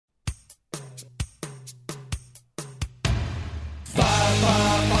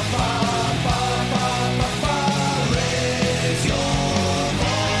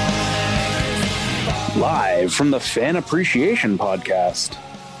Live from the Fan Appreciation Podcast.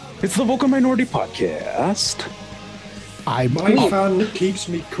 It's the Vocal Minority Podcast. My fan keeps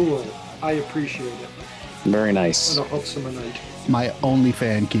me cool. I appreciate it. Very nice. On a hot summer night. My only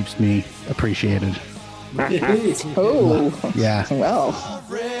fan keeps me appreciated. Oh. Yeah. Well.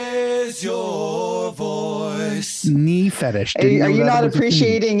 Raise your voice. Knee fetish. Are you not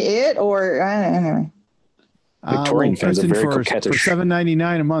appreciating it or anyway? Victorian fans are very for coquettish. For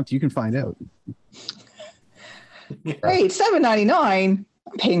 $7.99 a month, you can find out. Wait, $7.99? I'm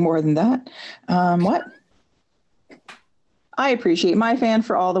paying more than that. What? I appreciate my fan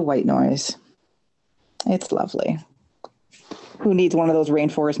for all the white noise. It's lovely. Who needs one of those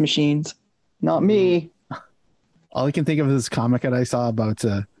rainforest machines? Not me. All I can think of is this comic that I saw about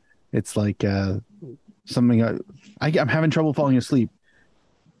it's like something I'm having trouble falling asleep.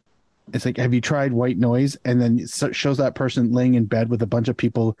 It's like, have you tried white noise? And then it shows that person laying in bed with a bunch of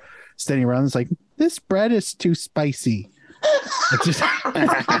people standing around. It's like, this bread is too spicy. It's just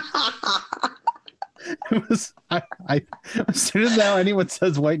it was I as soon as now anyone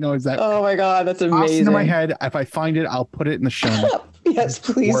says white noise, that oh my god, that's amazing. into my head. If I find it, I'll put it in the show notes. Yes,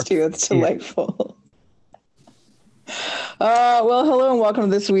 please do. It's delightful. Well, hello and welcome to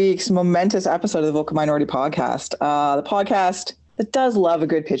this week's momentous episode of the Vocal Minority Podcast. The podcast that does love a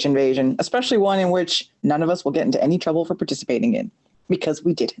good pitch invasion, especially one in which none of us will get into any trouble for participating in, because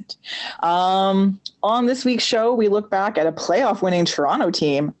we didn't. On this week's show, we look back at a playoff-winning Toronto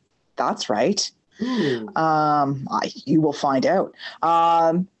team. That's right. You will find out.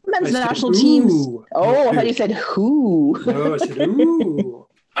 Men's national teams. Oh, I thought you said who. No, I said ooh.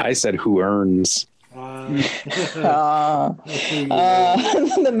 I said who earns. The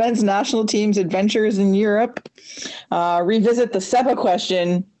men's national team's adventures in Europe. Revisit the SEPA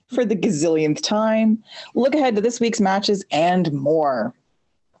question for the gazillionth time. Look ahead to this week's matches and more.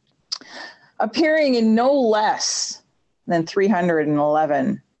 Appearing in no less than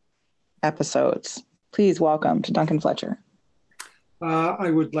 311 episodes. Please welcome to Duncan Fletcher. I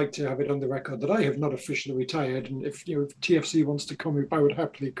would like to have it on the record that I have not officially retired, and if TFC wants to come, I would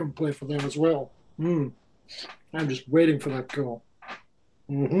happily come play for them as well. I'm just waiting for that call.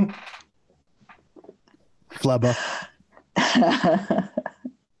 Flubber.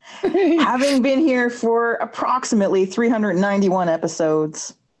 Having been here for approximately 391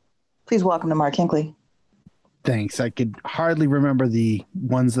 episodes, please welcome to Mark Hinckley. Thanks. I could hardly remember the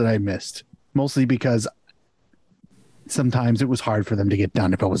ones that I missed, mostly because sometimes it was hard for them to get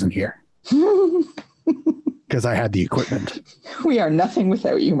done if I wasn't here. Because I had the equipment. We are nothing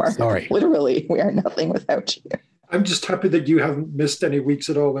without you, Mark. Sorry. Literally, we are nothing without you. I'm just happy that you haven't missed any weeks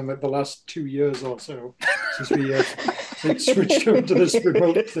at all in the last 2 years or so since we switched over to this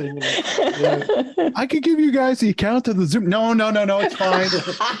remote thing. I could give you guys the account of the Zoom. No, it's fine.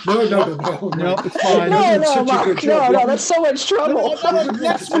 No, it's fine. No, Mark, no, that's so much trouble.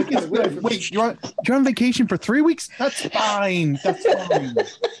 Next week is good. Wait, you're on vacation for 3 weeks? That's fine.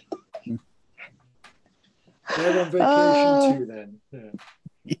 They're on vacation too, then.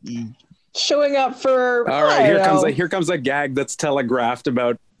 Yeah. Showing up for all right. Here comes a gag that's telegraphed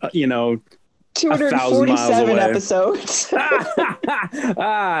about 247 episodes.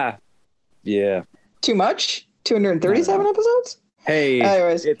 Yeah. Too much? 237 episodes? Hey,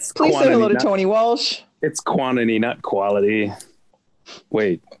 anyways, it's please say hello to Tony Walsh. It's quantity, not quality.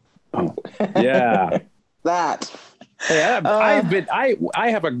 Wait. Oh, yeah. That. Hey, I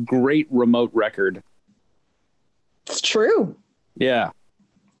have a great remote record. It's true. Yeah.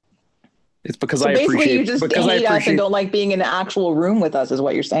 It's because so I basically appreciate you just hate us and don't like being in an actual room with us is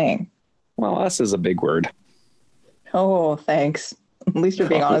what you're saying. Well, us is a big word. Oh, thanks. At least you're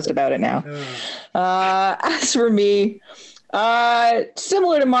being honest about it now. As for me,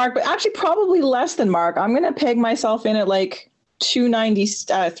 similar to Mark, but actually probably less than Mark. I'm going to peg myself in at like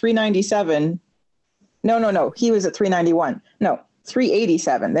 397. No. He was at 391. No,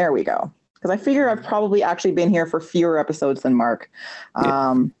 387. There we go. Because I figure I've probably actually been here for fewer episodes than Mark.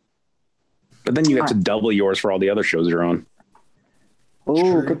 But then you have to double yours for all the other shows you're on.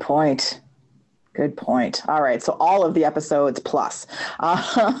 Oh, good point. All right. So all of the episodes plus.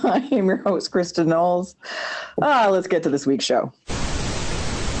 I am your host, Kristin Knowles. Let's get to this week's show.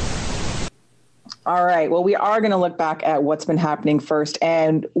 All right. Well, we are going to look back at what's been happening first.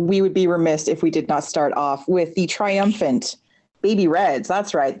 And we would be remiss if we did not start off with the triumphant Baby Reds.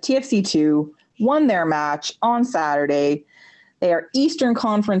 That's right. TFC II won their match on Saturday. They are Eastern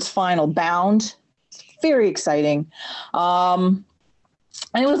Conference final bound. It's very exciting. And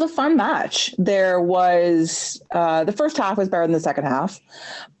it was a fun match. There was the first half was better than the second half,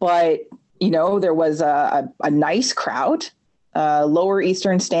 but there was a nice crowd, lower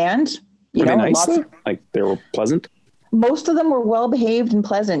Eastern stand, You Were they know, nice lots though? Like they were pleasant? most of them were well behaved and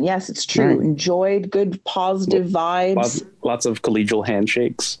pleasant. Yes, it's true. Right. Enjoyed good positive vibes. Lots of collegial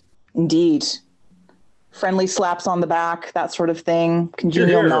handshakes. Indeed. Friendly slaps on the back, that sort of thing.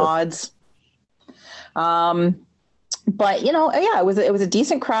 Congenial Here. nods. But you know, yeah, it was a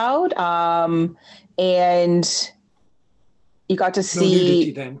decent crowd. And you got to No see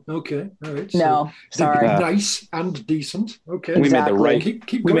nudity then. Okay. All right. No, sorry. Nice and decent. Okay. We made the Exactly. right.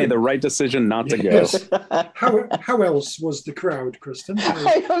 Keep We going. made the right decision not to go. Yes. How else was the crowd, Kristin?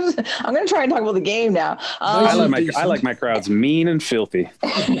 I'm going to try and talk about the game now. Nice. I like my crowds mean and filthy.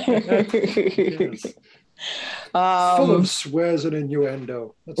 Yes. Full of swears and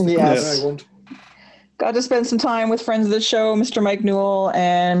innuendo. That's the Yes. crowd I want. Got to spend some time with friends of the show, Mr. Mike Newell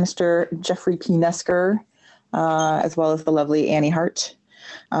and Mr. Jeffrey P. Nesker, as well as the lovely Annie Hart.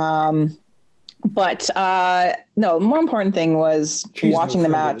 But no, the more important thing was She's watching no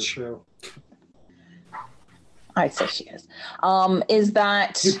the friend of match. show. I say she is. Is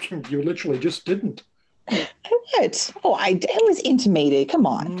that You literally just didn't. what? Oh, it was intimated. Come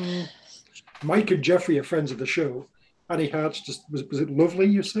on. Mike and Jeffrey are friends of the show. Annie Hart's just was it lovely?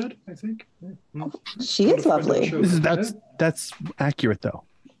 You said, I think. Yeah. She Not is a friend of the lovely. show. That's accurate though.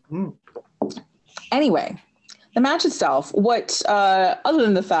 Anyway, the match itself, what other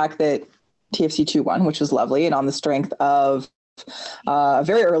than the fact that TFC 2 won, which was lovely, and on the strength of a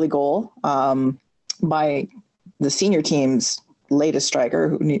very early goal by the senior team's latest striker,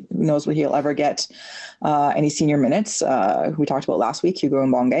 who knows what he'll ever get any senior minutes, who we talked about last week, Hugo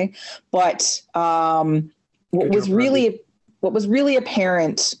Mbonge. But what was really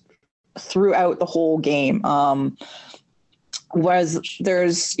apparent throughout the whole game was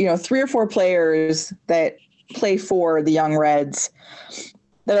there's 3 or 4 players that play for the Young Reds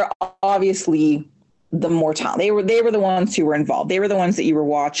that are obviously the more talented. They were the ones who were involved. They were the ones that you were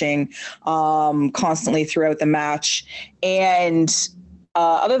watching constantly throughout the match. And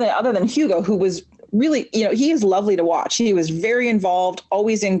other than Hugo, who was really, he is lovely to watch. He was very involved,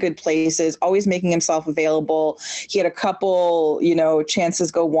 always in good places, always making himself available. He had a couple,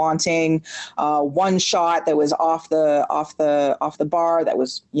 chances go wanting. One shot that was off the bar that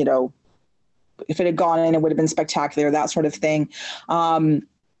was, if it had gone in, it would have been spectacular, that sort of thing.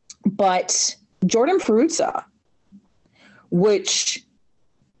 But Jordan Peruzza, which,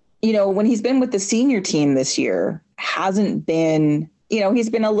 when he's been with the senior team this year, hasn't been, he's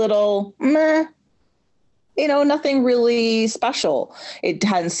been a little meh. Nothing really special. It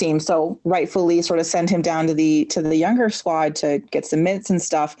hadn't seemed. So rightfully sort of sent him down to the younger squad to get some minutes and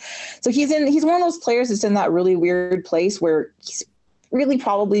stuff. So he's one of those players that's in that really weird place where he's really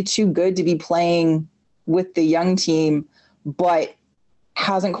probably too good to be playing with the young team, but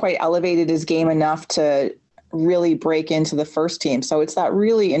hasn't quite elevated his game enough to really break into the first team. So it's that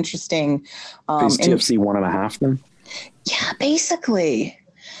really interesting. These TFC 1.5 then? Yeah, basically.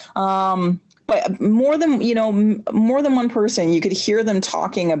 But more than one person, you could hear them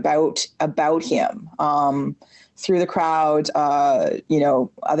talking about him through the crowd.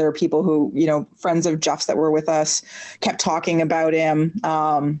 Other people who, friends of Jeff's that were with us kept talking about him.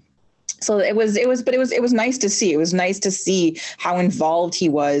 So it was nice to see. It was nice to see how involved he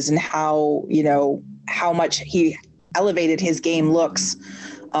was and how much he elevated his game looks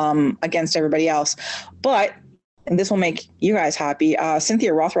against everybody else. But, and this will make you guys happy,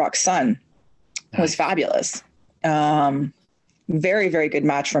 Cynthia Rothrock's son was fabulous. Very, very good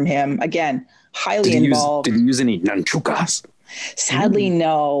match from him. Again, highly involved. Did he use any nunchukas? Sadly,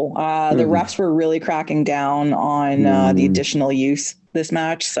 no. The refs were really cracking down on the additional use this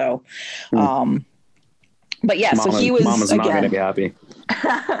match. So, but yeah, so he was, Mama's not going to be happy.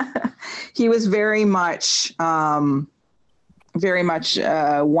 He was very much one of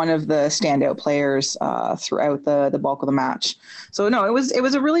the standout players throughout the bulk of the match. So no, it was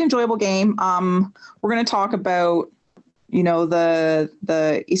a really enjoyable game. We're going to talk about,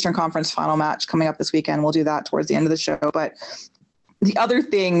 the Eastern Conference final match coming up this weekend. We'll do that towards the end of the show. But the other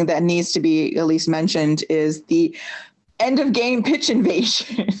thing that needs to be at least mentioned is the end of game pitch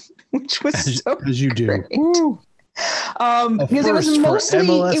invasion, which was as you great. do. Because it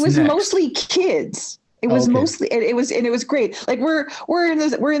was mostly kids. It was mostly, it was great. Like we're in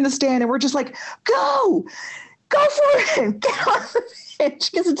the stand and we're just like, go for it, get on the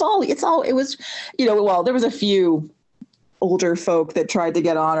pitch. Because it was, well, there was a few older folk that tried to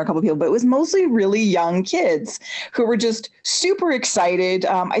get on, or a couple of people, but it was mostly really young kids who were just super excited.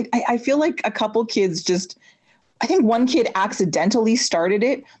 I feel like a couple kids just I think one kid accidentally started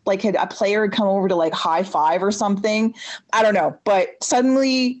it, like had a player had come over to like high five or something. I don't know. But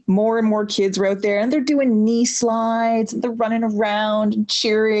suddenly more and more kids were out there and they're doing knee slides and they're running around and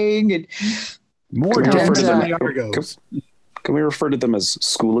cheering and More Can we refer times to than them- the Argos. Can we refer to them as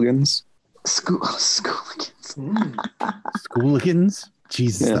schooligans? schooligans. Schooligans?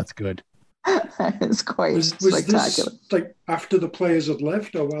 Jesus, Yeah. that's good. It's quite Was spectacular. this like after the players had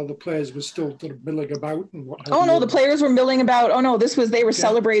left, or while the players were still sort of milling about and what? have Oh no, you? the players were milling about. Oh no, they were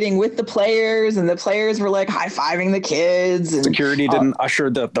celebrating with the players, and the players were like high-fiving the kids. And, Security didn't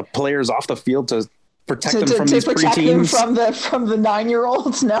usher the players off the field to protect them from to these protect them preteens. from the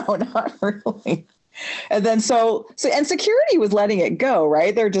 9-year-olds. No, not really. And then so and security was letting it go,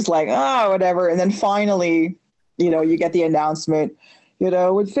 right? They're just like, oh, whatever. And then finally, you get the announcement,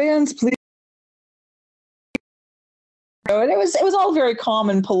 would fans please. And it was all very calm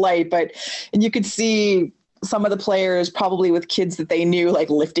and polite, and you could see some of the players probably with kids that they knew, like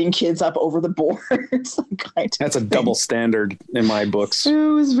lifting kids up over the boards. That's a double standard in my books. It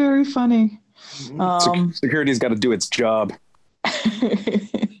was very funny. Security's got to do its job. Go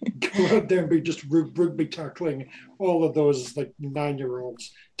out there and be just rugby tackling all of those like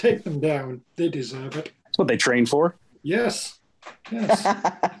 9-year-olds. Take them down. They deserve it. That's what they train for. Yes.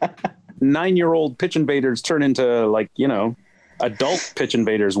 9-year-old pitch invaders turn into adult pitch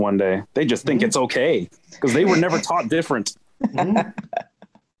invaders one day. They just think it's okay because they were never taught different. But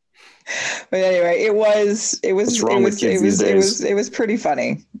anyway, it was pretty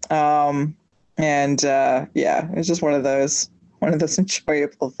funny. It was just one of those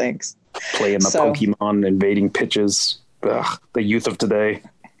enjoyable things. Playing the Pokemon, invading pitches. Ugh, the youth of today.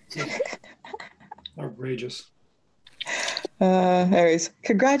 Outrageous. Anyways,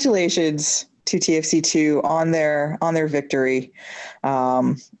 congratulations to TFC II on their victory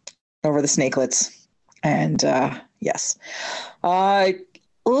over the Snakelets, and yes,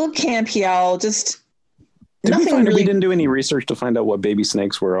 little Campiel just nothing really. We didn't do any research to find out what baby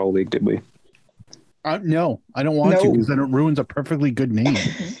snakes were all week, did we? No, I don't want to because then it ruins a perfectly good name.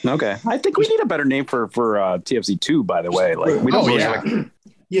 Okay, I think we need a better name for TFC II. By the way, we don't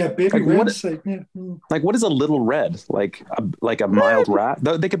Yeah, baby reds. Like, what is a little red? Like a mild rash?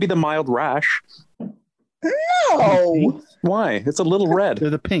 They could be the mild rash. No. Why? It's a little red. They're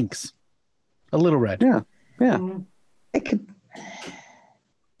the pinks. A little red. Yeah. It could.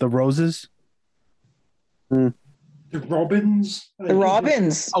 The roses. The robins. The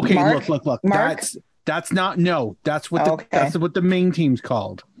robins. Okay, Mark, look. Mark? That's not that's what that's what the main team's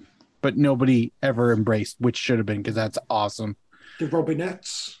called, but nobody ever embraced, which should have been because that's awesome. The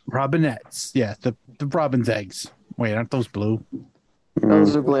robinettes. Robinettes. Yeah, the robin's eggs. Wait, aren't those blue?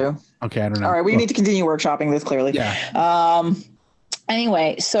 Those are blue. Okay, I don't know. All right, we need to continue workshopping this clearly. Yeah.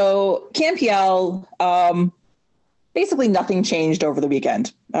 Anyway, so Campiel, basically nothing changed over the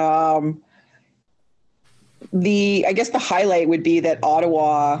weekend. I guess the highlight would be that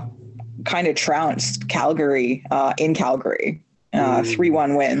Ottawa kind of trounced Calgary in Calgary.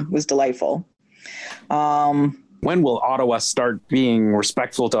 3-1 win was delightful. When will Ottawa start being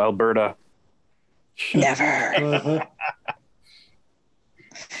respectful to Alberta? Never.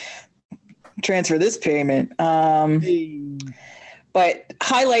 Transfer this payment. But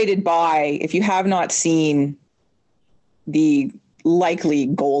highlighted by, if you have not seen the likely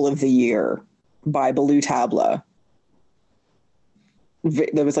goal of the year by Baloo Tabla,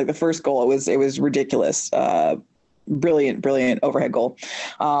 that was like the first goal. It was ridiculous. Brilliant overhead goal.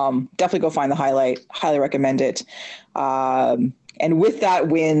 Definitely go find the highlight. Highly recommend it. And with that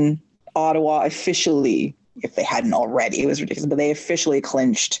win, Ottawa officially, if they hadn't already, it was ridiculous, but they officially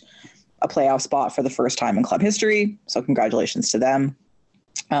clinched a playoff spot for the first time in club history. So congratulations to them.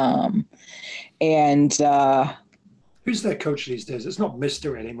 Who's their coach these days? It's not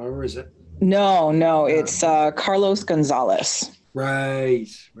Mr. anymore, is it? No, it's Carlos Gonzalez. Right.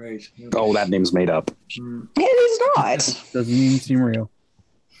 Oh, that name's made up. It is not. Doesn't even seem real.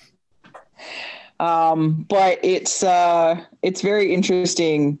 But it's very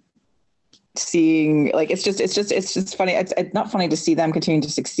interesting seeing, like, it's just funny. It's not funny to see them continue to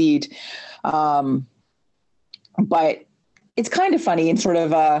succeed. But it's kind of funny in sort of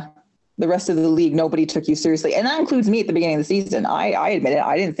the rest of the league, nobody took you seriously. And that includes me at the beginning of the season. I admit it.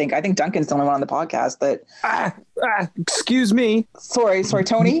 I think Duncan's the only one on the podcast that. Excuse me. Sorry,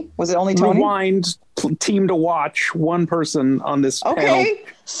 Tony? Was it only Tony? Rewind, team to watch, one person on this panel. Okay,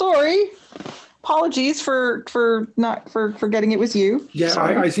 sorry. Apologies for forgetting it was you. Yeah,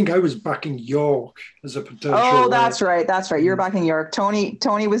 I think I was backing York as a potential. Oh, that's right. You're backing York.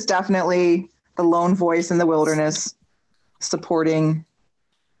 Tony was definitely the lone voice in the wilderness supporting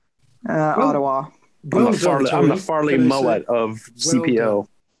Ottawa. Well done, I'm the Tony. Farley Can I say, mullet of CPO,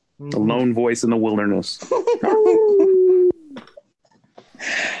 the lone voice in the wilderness.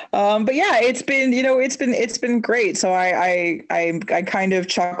 But yeah, it's been great. So I kind of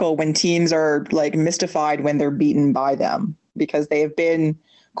chuckle when teams are like mystified when they're beaten by them, because they have been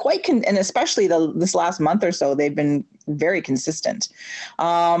quite and especially this last month or so, they've been very consistent.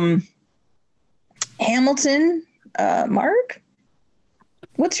 Hamilton, Mark,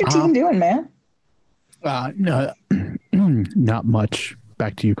 what's your team doing, man? No, not much.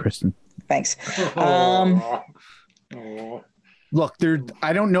 Back to you, Kristin. Thanks. Look,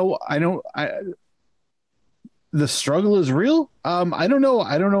 I don't know. The struggle is real. I don't know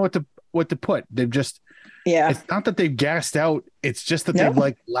what to put. They've just, it's not that they've gassed out. It's just that they've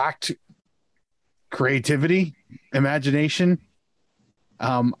like lacked creativity, imagination.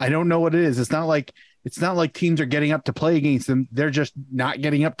 I don't know what it is. It's not like teams are getting up to play against them. They're just not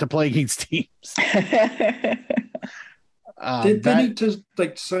getting up to play against teams. They need to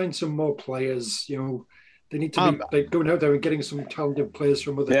like sign some more players. They need to be like going out there and getting some talented players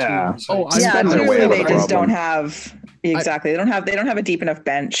from other teams. Clearly they just don't have they don't have a deep enough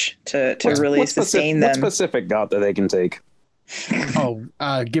bench to really sustain them. What specific got that they can take?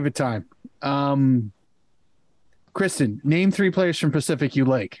 Give it time. Kristin, name 3 players from Pacific you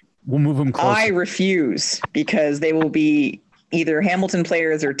like. We'll move them closer. I refuse, because they will be either Hamilton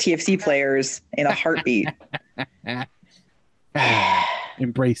players or TFC players in a heartbeat.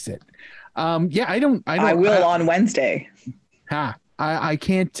 Embrace it. I don't. I will on Wednesday. I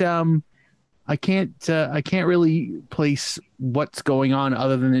can't really place what's going on,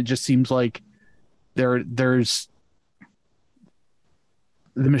 other than it just seems like there's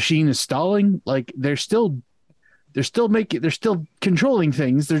the machine is stalling. Like they're still controlling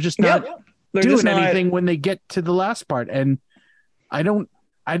things. They're just not doing anything when they get to the last part. And I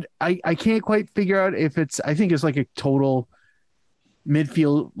can't quite figure out if I think it's like a total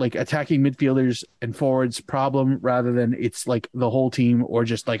midfield, like attacking midfielders and forwards problem, rather than it's like the whole team or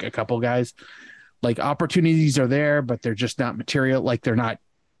just like a couple guys. Like opportunities are there, but they're just not material. Like they're not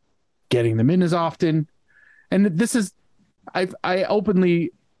getting them in as often. And this is, I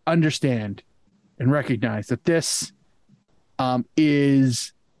openly understand and recognize that this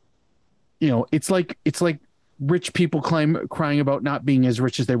is, it's like rich people crying about not being as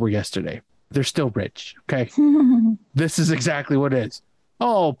rich as they were yesterday. They're still rich. Okay. This is exactly what it is.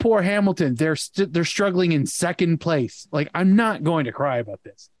 Oh, poor Hamilton. They're struggling in second place. Like, I'm not going to cry about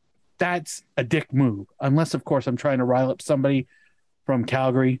this. That's a dick move. Unless, of course, I'm trying to rile up somebody from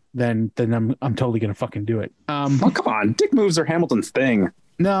Calgary, then I'm totally going to fucking do it. Come on. Dick moves are Hamilton's thing.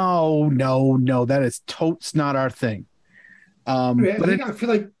 No. That is totes not our thing. I feel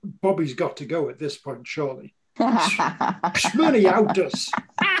like Bobby's got to go at this point, surely. Shmoney out us.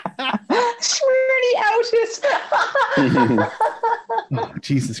 Shmoney out us. Oh,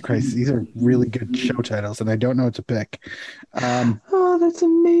 Jesus Christ. These are really good show titles, and I don't know what to pick. Oh, that's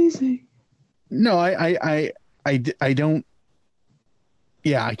amazing. No, I don't.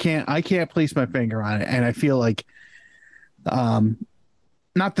 Yeah, I can't place my finger on it. And I feel like,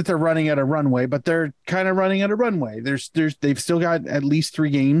 not that they're running out of runway, but they're kind of running out of runway. They've still got at least 3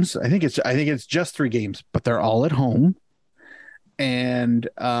 games. I think it's just 3 games, but they're all at home. And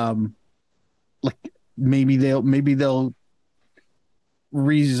like maybe they'll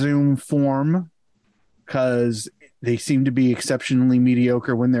resume form, because they seem to be exceptionally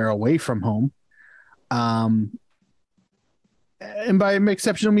mediocre when they're away from home. And by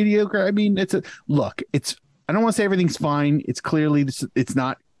exceptional mediocre, I mean, I don't want to say everything's fine. It's clearly, it's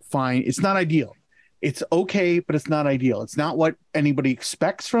not fine. It's not ideal. It's okay, but it's not ideal. It's not what anybody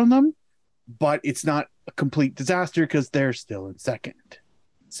expects from them, but it's not a complete disaster because they're still in second.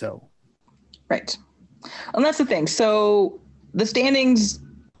 So. Right. And that's the thing. So the standings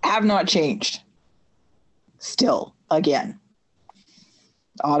have not changed. Still, again.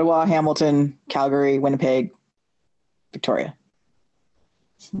 Ottawa, Hamilton, Calgary, Winnipeg, Victoria.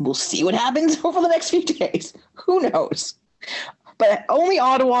 We'll see what happens over the next few days. Who knows? But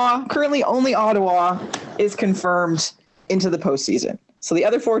currently only Ottawa is confirmed into the postseason. So the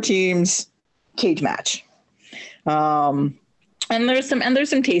other 4 teams, cage match. And there's some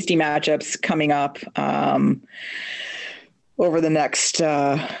tasty matchups coming up over the next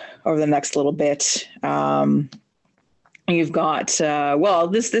little bit. You've got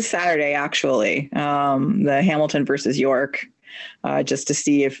this Saturday actually, the Hamilton versus York. Just to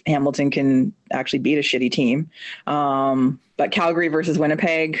see if Hamilton can actually beat a shitty team. But Calgary versus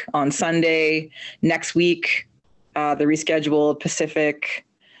Winnipeg on Sunday. Next week, the rescheduled Pacific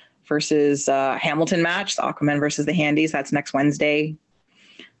versus Hamilton match, the Aquaman versus the Handies. That's next Wednesday.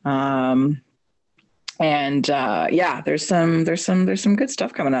 And there's some good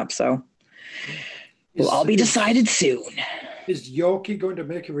stuff coming up. So we'll all be decided soon. Is Yorkie going to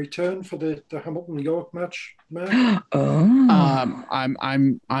make a return for the Hamilton York match, Mark?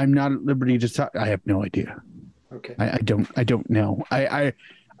 I'm not at liberty to talk. I have no idea. Okay. I don't know.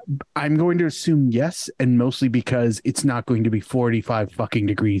 I'm going to assume yes, and mostly because it's not going to be 45 fucking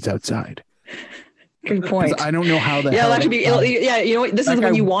degrees outside. Good point. I don't know how the hell. That'll actually be. You know what? This is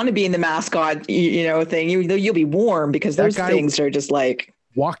when you want to be in the mascot, thing. You'll be warm because those things are just like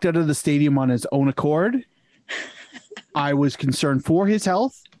walked out of the stadium on his own accord. I was concerned for his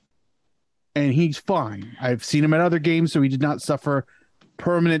health, and he's fine. I've seen him at other games, so he did not suffer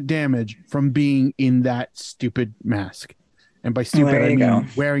permanent damage from being in that stupid mask. And by stupid, I mean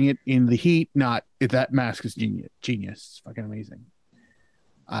wearing it in the heat. Not if that mask is genius. It's fucking amazing.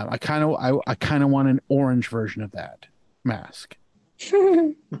 I kind of want an orange version of that mask,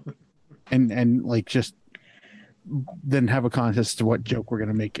 and like just then have a contest to what joke we're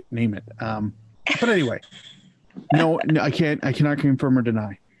gonna name it. But anyway, no, I cannot confirm or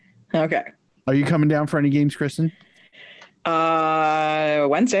deny. Okay. Are you coming down for any games, Kristin?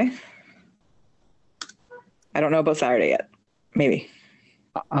 Wednesday. I don't know about Saturday yet. Maybe.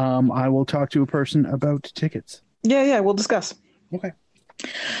 I will talk to a person about tickets. Yeah, we'll discuss. Okay.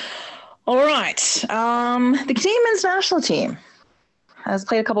 All right. The Canadian men's national team has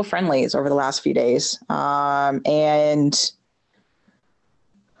played a couple friendlies over the last few days. And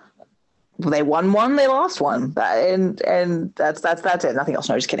they won one, they lost one. And that's it. Nothing else.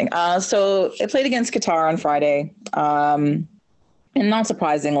 No, just kidding. So they played against Qatar on Friday. And not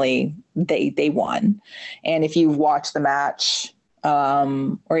surprisingly, they won. And if you've watched the match,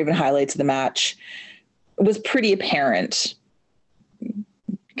 or even highlights of the match, it was pretty apparent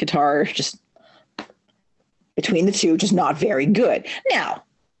Qatar just between the two, just not very good. Now,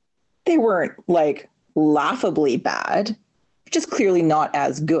 they weren't like laughably bad, just clearly not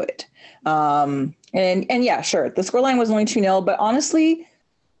as good. And yeah, sure, the scoreline was only 2-0, but honestly,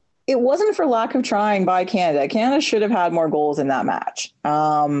 it wasn't for lack of trying by Canada. Canada should have had more goals in that match.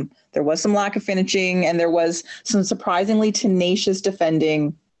 There was some lack of finishing, and there was some surprisingly tenacious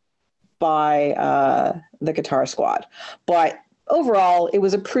defending by the Qatar squad. But overall, it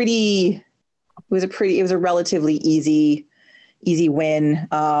was a relatively easy win.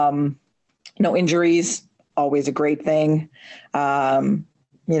 No injuries, always a great thing. Got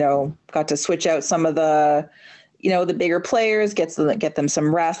to switch out some of the bigger players, get them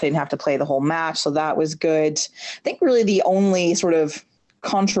some rest. They didn't have to play the whole match, so that was good. I think really the only sort of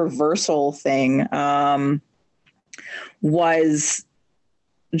controversial thing was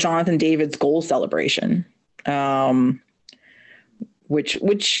Jonathan David's goal celebration.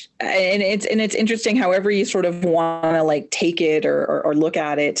 Which it's interesting however you sort of want to like take it or look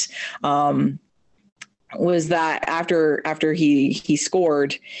at it, was that after he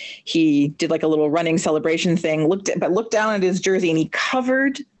scored, he did like a little running celebration thing, looked down at his jersey and he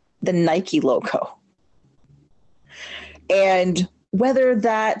covered the Nike logo. And whether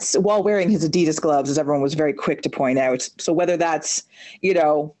that's while wearing his Adidas gloves, as everyone was very quick to point out. So whether that's, I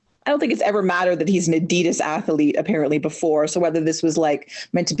don't think it's ever mattered that he's an Adidas athlete apparently before. So whether this was like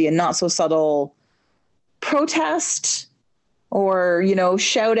meant to be a not so subtle protest or,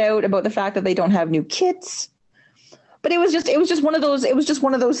 shout out about the fact that they don't have new kits. But it was just one of those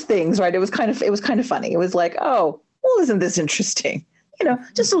things, right? It was kind of funny. It was like, oh, well, isn't this interesting?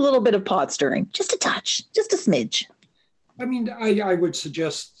 Just a little bit of pot stirring, just a touch, just a smidge. I mean, I would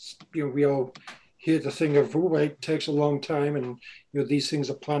suggest, we all hear the thing of, it takes a long time and, these things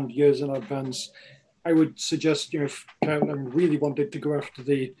are planned years in advance. I would suggest, if Caroline really wanted to go after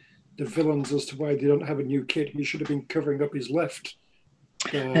the villains as to why they don't have a new kit, he should have been covering up his left.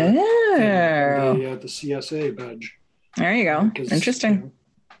 The CSA badge. There you go. Interesting.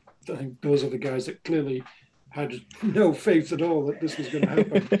 I think those are the guys that clearly had no faith at all that this was going to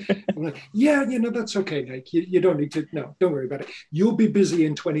happen. I'm like, yeah, that's okay, Nick. You don't need to. No, don't worry about it. You'll be busy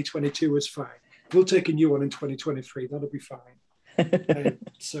in 2022. It's fine. We'll take a new one in 2023. That'll be fine.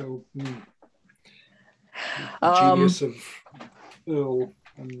 Genius of Earl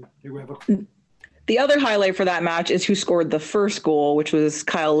and whoever. The other highlight for that match is who scored the first goal, which was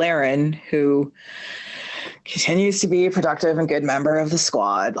Kyle Larin, who continues to be a productive and good member of the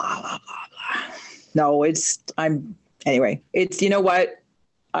squad. Blah, blah, blah, blah. No, anyway, you know what?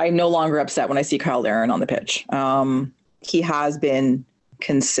 I'm no longer upset when I see Kyle Larin on the pitch. He has been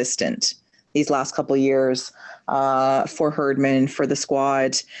consistent these last couple of years for Herdman, for the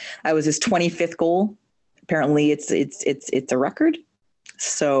squad. That was his 25th goal. Apparently it's a record.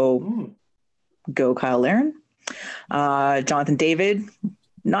 So go Kyle Larin. Jonathan David,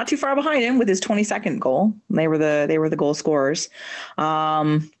 not too far behind him with his 22nd goal. They were the goal scorers.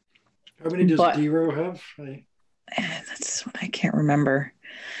 How many does Dero have? That's what I can't remember.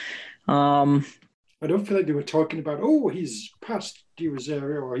 I don't feel like they were talking about, he's past Di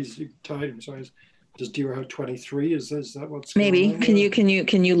Rosario or he's tied him. So does Dero have 23? Is that what's maybe? Going on?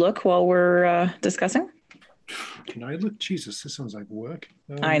 Can you look while we're discussing? Can I look? Jesus, this sounds like work.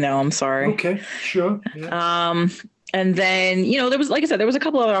 I know. I'm sorry. Okay, sure. Yeah. And then there was, like I said, there was a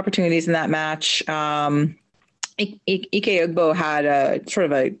couple other opportunities in that match. Ike Ugbo had a sort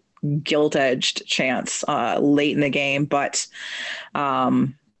of a gilt-edged chance late in the game, but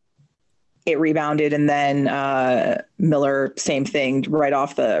it rebounded, and then Miller, same thing, right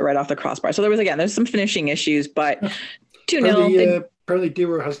off the crossbar. So there's some finishing issues, but 2-0. Apparently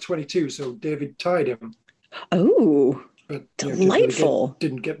Dero has 22, so David tied him. Oh, but delightful!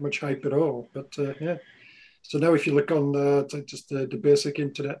 Didn't get much hype at all, but yeah. So now, if you look on just the basic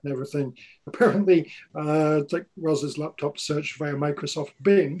internet and everything, apparently, it's like Roz's laptop searched via Microsoft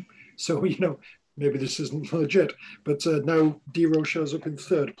Bing. So maybe this isn't legit, but now Dero shows up in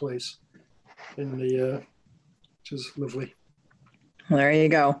third place in the, which is lovely. Well, there you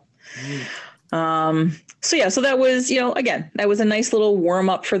go. So that was, again, that was a nice little warm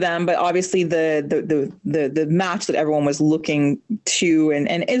up for them, but obviously the match that everyone was looking to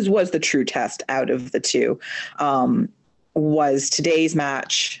and was the true test out of the two, was today's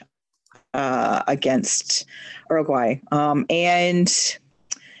match, against Uruguay. And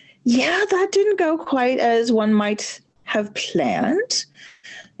yeah, that didn't go quite as one might have planned.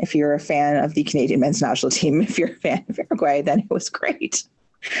 If you're a fan of the Canadian men's national team, if you're a fan of Uruguay, then it was great.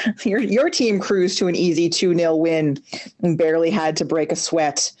 Your team cruised to an easy 2-0 win and barely had to break a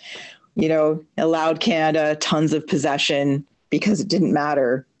sweat, allowed Canada tons of possession because it didn't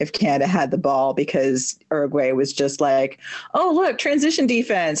matter if Canada had the ball, because Uruguay was just like, oh, look, transition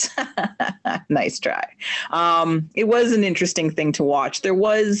defense. Nice try. It was an interesting thing to watch. It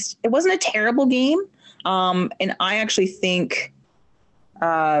wasn't a terrible game. And I actually think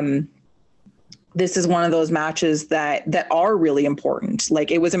this is one of those matches that are really important. Like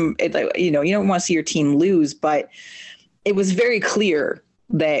you don't want to see your team lose, but it was very clear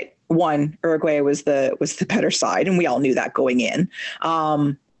that Uruguay was the better side, and we all knew that going in.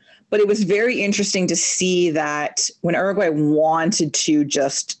 But it was very interesting to see that when Uruguay wanted to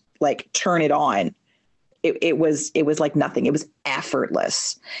just like turn it on, it was like nothing. It was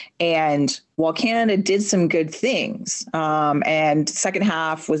effortless. And while Canada did some good things, and second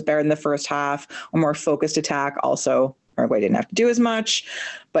half was better than the first half, a more focused attack. Also, Uruguay didn't have to do as much,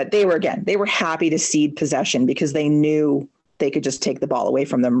 but they were happy to cede possession because they knew they could just take the ball away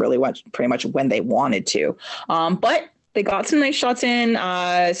from them pretty much when they wanted to. But they got some nice shots in.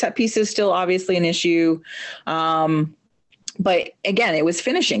 Set pieces still obviously an issue. But again, it was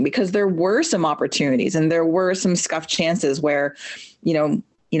finishing because there were some opportunities and there were some scuffed chances where,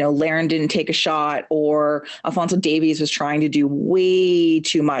 Laren didn't take a shot, or Alphonso Davies was trying to do way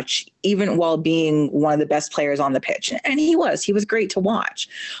too much, even while being one of the best players on the pitch. And he was great to watch.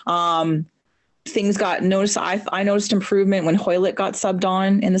 Things got noticed. I noticed improvement when Hoylett got subbed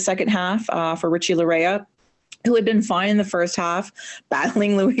on in the second half for Richie Larea, who had been fine in the first half,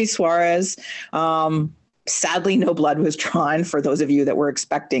 battling Luis Suarez. Sadly, no blood was drawn for those of you that were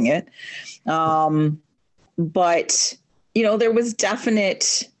expecting it. But, there was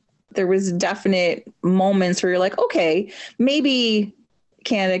definite moments where you're like, okay, maybe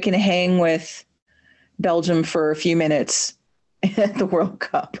Canada can hang with Belgium for a few minutes at the World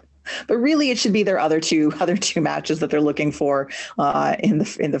Cup. But really, it should be their other two matches that they're looking for in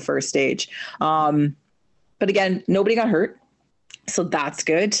the first stage. But again, nobody got hurt. So that's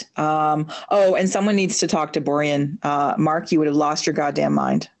good. And someone needs to talk to Borean. Mark, you would have lost your goddamn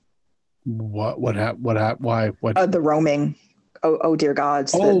mind. What happened? Why? What? The roaming. Oh dear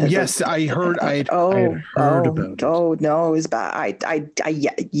God. Yes, I heard. I had heard about it. Oh no, it was bad.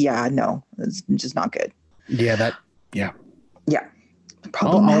 No, it's just not good. Yeah. Yeah.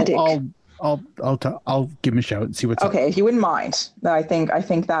 Problematic. I'll give him a shout and see what's okay. up. If you wouldn't mind, I think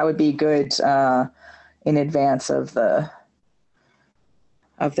that would be good in advance of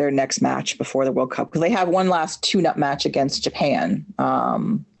their next match before the World Cup, because they have one last tune-up match against Japan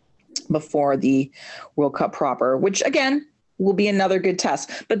before the World Cup proper, which again will be another good test.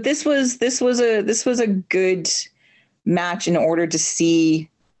 But this was a good match in order to see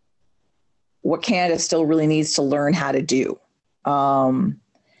what Canada still really needs to learn how to do.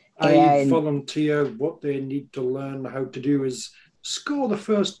 I volunteer what they need to learn how to do is score the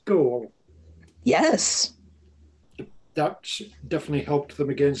first goal. Yes. that definitely helped them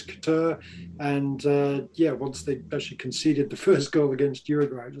against Qatar. And once they actually conceded the first goal against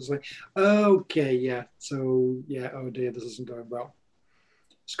Uruguay, it was like, okay, yeah. So, oh dear, this isn't going well.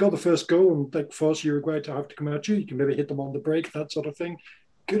 Score the first goal and like force Uruguay to have to come at you. You can maybe hit them on the break, that sort of thing.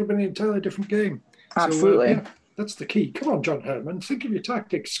 Could have been an entirely different game. Absolutely. So, that's the key. Come on, John Herman. Think of your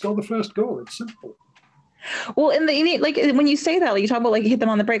tactics. Score the first goal. It's simple. Well, like when you say that, like you talk about like hit them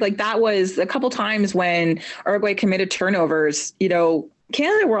on the break, like that was a couple times when Uruguay committed turnovers,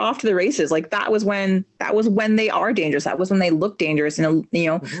 Canada were off to the races. Like that was when they are dangerous. That was when they look dangerous. And,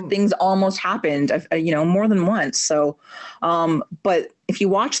 things almost happened, more than once. So, but if you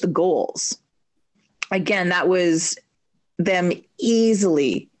watch the goals, again, that was them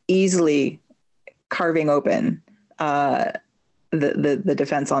easily carving open, the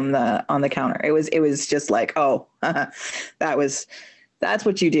defense on the counter. It was just like, that's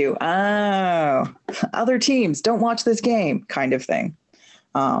what you do. Oh, other teams don't watch this game kind of thing.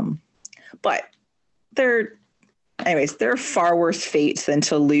 But they're far worse fates than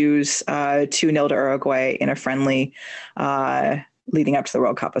to lose 2-0 to Uruguay in a friendly leading up to the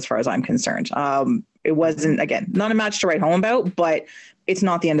World Cup, as far as I'm concerned. It wasn't, again, not a match to write home about, but it's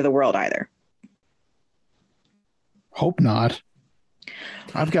not the end of the world either. Hope not.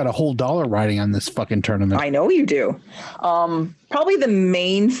 I've got a whole dollar riding on this fucking tournament. I know you do. Probably the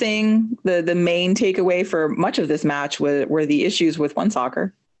main thing, the main takeaway for much of this match were the issues with One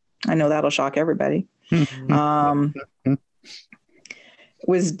Soccer. I know that'll shock everybody. Everyone,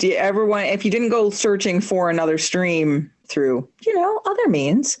 if you didn't go searching for another stream through, other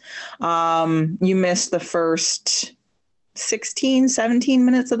means, you missed the first 16, 17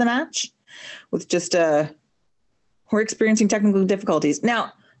 minutes of the match with just we're experiencing technical difficulties.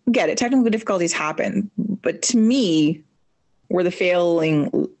 Now, get it, technical difficulties happen, but to me, where the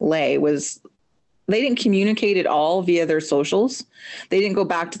failing lay was they didn't communicate at all via their socials. They didn't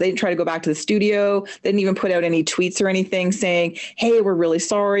try to go back to the studio. They didn't even put out any tweets or anything saying, hey, we're really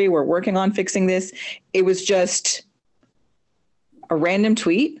sorry, we're working on fixing this. It was just a random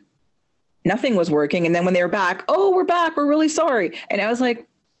tweet. Nothing was working. And then when they were back, we're back, we're really sorry. And I was like,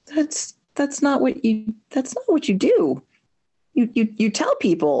 that's not what you do. You tell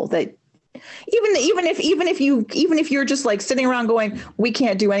people that even if you're just like sitting around going, we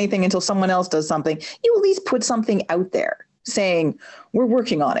can't do anything until someone else does something, you at least put something out there saying, we're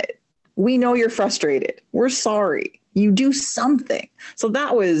working on it. We know you're frustrated. We're sorry. You do something. So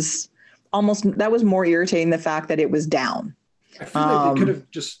that was more irritating, the fact that it was down. I feel like they could have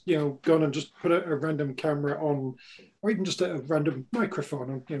just, gone and just put a random camera on, or even just a random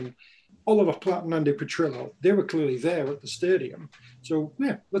microphone on, Oliver Platt and Andy Petrillo. They were clearly there at the stadium. So,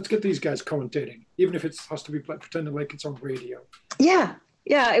 let's get these guys commentating, even if it has to be pretending like it's on radio. Yeah.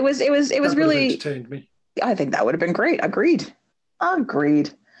 It was really entertained me. I think that would have been great. Agreed.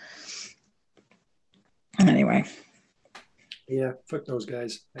 Anyway. Yeah, fuck those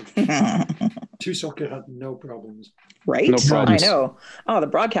guys. Two Soccer had no problems. Right? No problems. I know. Oh, the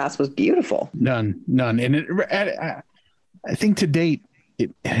broadcast was beautiful. None. And I think to date,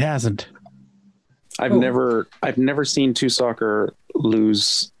 it hasn't. I've never seen Two Soccer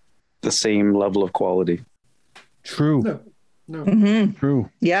lose the same level of quality. True. No. Mm-hmm. True.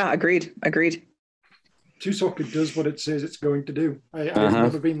 Yeah, agreed. Two Soccer does what it says it's going to do. I've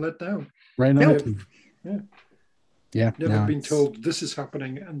never been let down. Right now. Yeah. Never been told this is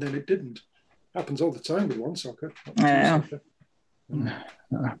happening and then it didn't. Happens all the time with One Soccer. I know.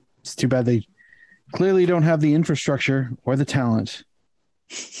 It's too bad they clearly don't have the infrastructure or the talent.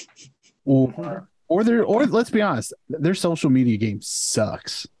 Or let's be honest, their social media game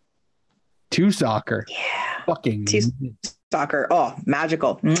sucks. Two Soccer. Yeah. Fucking Two Soccer. Oh,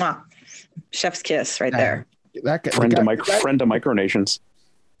 magical. Mwah. Chef's kiss right there. That guy, friend to Micronations.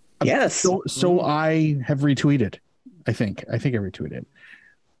 Yes. So I have retweeted. I think I retweeted.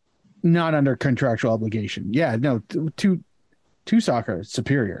 Not under contractual obligation. Yeah, no, Two Soccer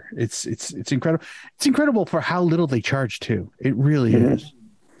superior. It's incredible. It's incredible for how little they charge too. It really is.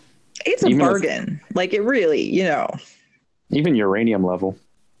 It's a bargain. Like it really, Even uranium level.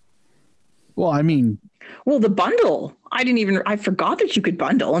 Well, I mean, the bundle. I forgot that you could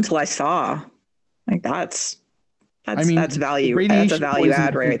bundle until I saw. Like that's value. That's a value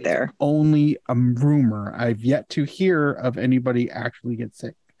add right there. Only a rumor. I've yet to hear of anybody actually get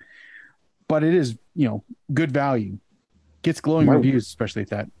sick. But it is, good value. Gets glowing reviews, especially at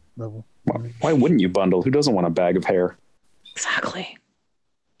that level. Why wouldn't you bundle? Who doesn't want a bag of hair? Exactly.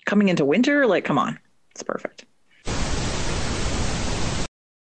 Coming into winter, like, come on. It's perfect.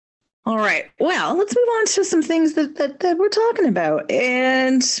 All right. Well, let's move on to some things that we're talking about.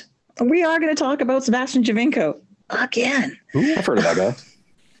 And we are going to talk about Sebastian Giovinco. again. I've heard of that guy.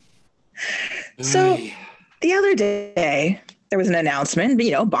 So the other day, there was an announcement,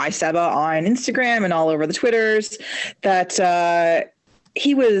 by Seba on Instagram and all over the Twitters that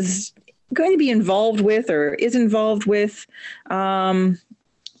he was going to be involved with or is involved with the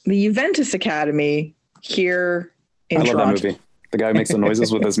Juventus Academy here in Toronto. I love that movie. The guy makes the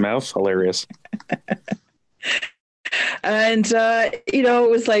noises with his mouth. Hilarious. And, it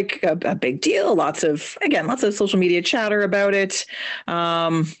was like a big deal. Lots of social media chatter about it.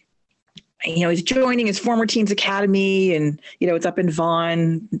 He's joining his former team's academy and, it's up in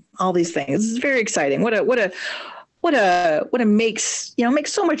Vaughan, all these things. This is very exciting. What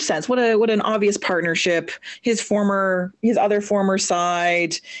makes so much sense. What an obvious partnership. His other former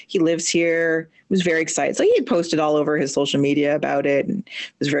side, he lives here, was very excited. So he had posted all over his social media about it and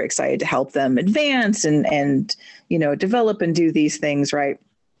was very excited to help them advance and develop and do these things. Right.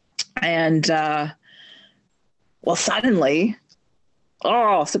 And, suddenly,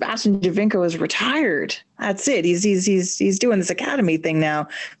 Sebastian Giovinco is retired. That's it. He's doing this academy thing now.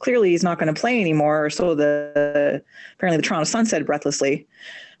 Clearly, he's not going to play anymore. So apparently the Toronto Sun said breathlessly.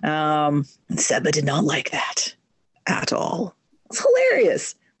 Seba did not like that at all. It's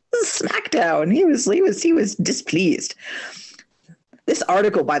hilarious. This is SmackDown. He was displeased. This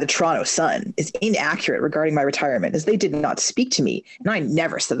article by the Toronto Sun is inaccurate regarding my retirement, as they did not speak to me, and I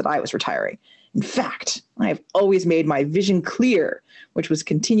never said that I was retiring. In fact, I have always made my vision clear, which was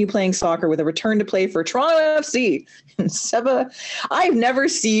continue playing soccer with a return to play for Toronto FC. And Seba, I've never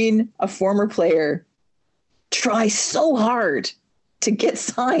seen a former player try so hard to get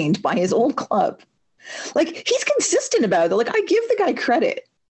signed by his old club. Like, he's consistent about it. Like, I give the guy credit.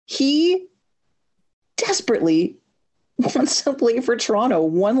 He desperately wants to play for Toronto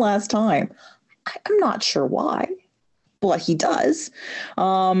one last time. I'm not sure why. But he does.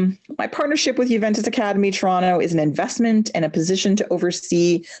 My partnership with Juventus Academy Toronto is an investment and a position to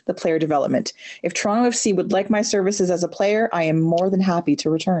oversee the player development. If Toronto FC would like my services as a player, I am more than happy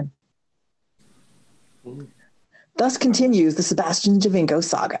to return. Thus continues the Sebastian Giovinco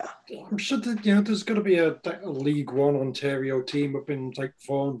saga. I'm sure that there's got to be a League One Ontario team up in like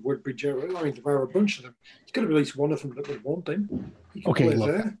Vaughan, Woodbridge. I mean, there are a bunch of them. There's got to be at least one of them that would want him. Okay,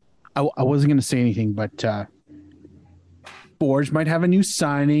 look, I wasn't going to say anything, but Forge might have a new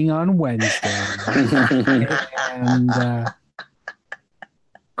signing on Wednesday, and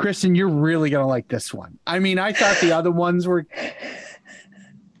Kristin, you're really going to like this one. I mean, I thought the other ones were.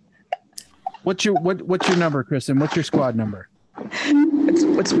 What's your number, Kristin? What's your squad number?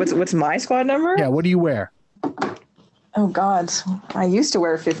 What's my squad number? Yeah, what do you wear? Oh God, I used to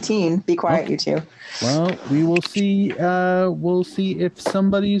wear 15. Be quiet, okay. You two. Well, we will see. We'll see if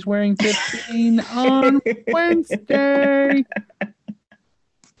somebody's wearing 15 on Wednesday.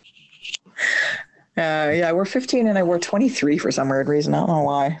 Yeah, we're 15, and I wore 23 for some weird reason. I don't know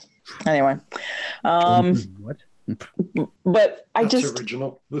why. Anyway, what? But I That's just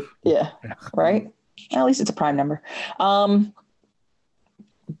original. Yeah, right. At least it's a prime number.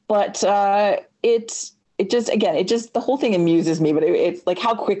 But it just the whole thing amuses me. But it's like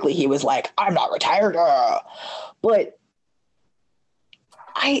how quickly he was like, "I'm not retired," but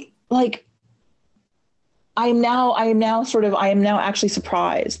I am now actually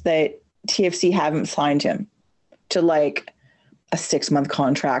surprised that TFC haven't signed him to like a 6-month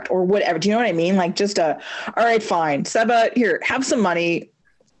contract or whatever. Do you know what I mean? Like just all right, fine. Seba, here, have some money.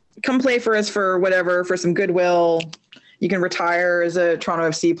 Come play for us for whatever, for some goodwill. You can retire as a Toronto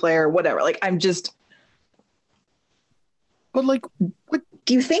FC player, whatever. Like, But like, what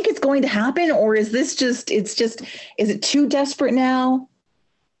do you think it's going to happen? Or is this is it too desperate now?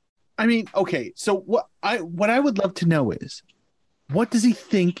 I mean, okay. So what I would love to know is, what does he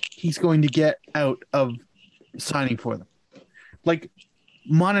think he's going to get out of signing for them? Like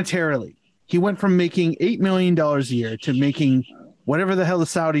monetarily, he went from making $8 million a year to making whatever the hell the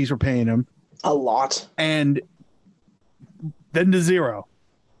Saudis were paying him. A lot. And then to zero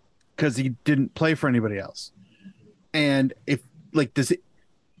because he didn't play for anybody else. And if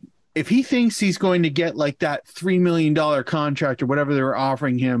he thinks he's going to get like that $3 million contract or whatever they were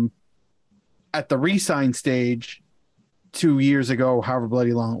offering him at the re-sign stage 2 years ago, however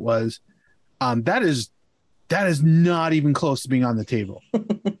bloody long it was, that is not even close to being on the table.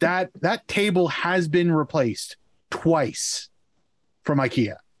 that table has been replaced twice from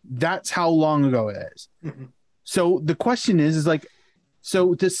IKEA. That's how long ago it is. Mm-hmm. So the question is like,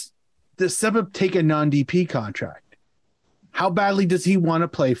 so does Seba take a non-DP contract? How badly does he want to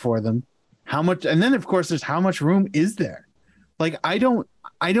play for them? How much? And then of course there's how much room is there? Like, I don't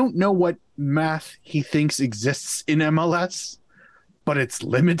know what math he thinks exists in MLS, but it's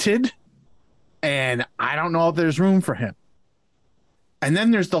limited. And I don't know if there's room for him. And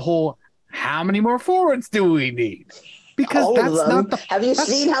then there's the whole, how many more forwards do we need? Because All that's of them. not the. Have you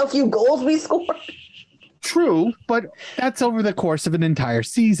seen how few goals we scored? True, but that's over the course of an entire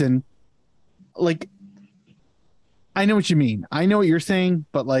season. Like, I know what you mean. I know what you're saying,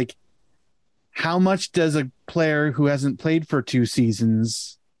 but like, how much does a player who hasn't played for 2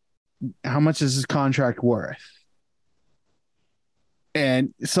 seasons, how much is his contract worth?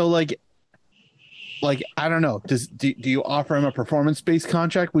 And so like I don't know. Do you offer him a performance-based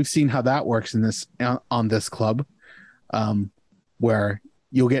contract? We've seen how that works in this on this club, where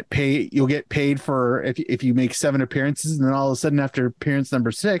you'll get paid for if you make 7 appearances, and then all of a sudden after appearance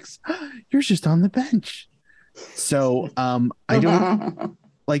number 6, you're just on the bench. So I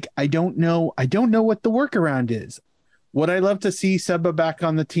don't know what the workaround is. Would I love to see Seba back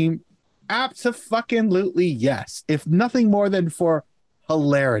on the team? Abso-fucking-lutely yes. If nothing more than for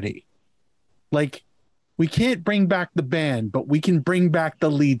hilarity. Like, we can't bring back the band, but we can bring back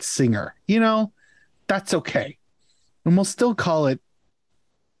the lead singer. You know, that's okay. And we'll still call it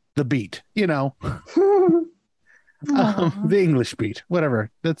the beat, you know. The English beat,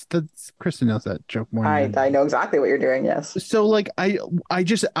 whatever. That's Kristin knows that joke more. I know exactly what you're doing. Yes. So like I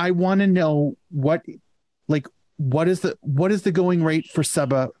want to know what is the going rate for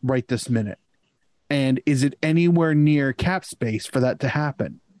Seba right this minute, and is it anywhere near cap space for that to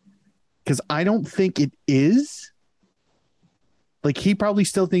happen? Because I don't think it is. Like, he probably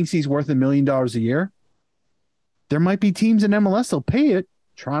still thinks he's worth $1 million a year. There might be teams in MLS that'll pay it.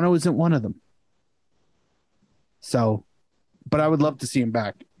 Toronto isn't one of them. So, but I would love to see him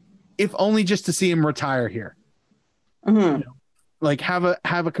back, if only just to see him retire here. Mm-hmm. You know, like have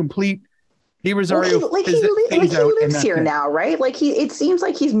a complete. He Rosario. He lives here now, right? Like it seems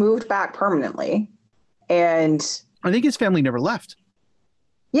like he's moved back permanently, and I think his family never left.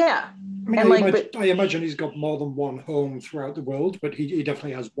 I Yeah, mean, and I imagine he's got more than one home throughout the world, but he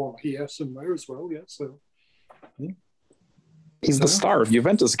definitely has one here somewhere as well. Yeah, so he's the star of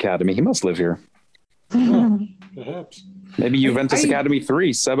Juventus Academy. He must live here. Perhaps. Maybe Juventus Academy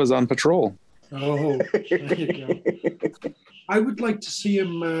 3. Seba's on patrol. Oh, there you go. I would like to see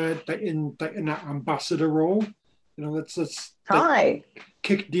him in that ambassador role. You know, let's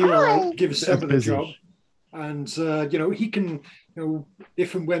kick Dero out, give Seba the job, and he can,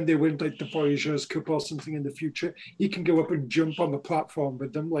 if and when they win like the Voyageurs Cup or something in the future, he can go up and jump on the platform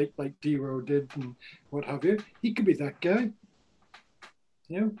with them like Dero did and what have you. He could be that guy.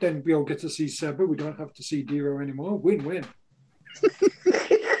 Then we all get to see Seba. We don't have to see Dero anymore. Win-win. So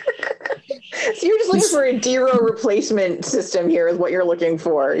you're just looking for a Dero replacement system here is what you're looking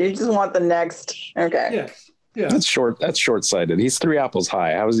for. You just want the next. Okay. Yes. Yeah. That's short-sighted. He's 3 apples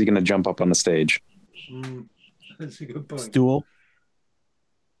high. How is he going to jump up on the stage? That's a good point. Stool.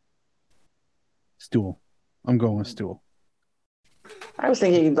 I'm going with stool. I was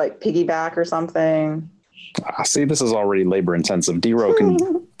thinking like piggyback or something. See, this is already labor intensive. D-Row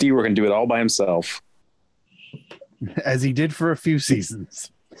can do it all by himself, as he did for a few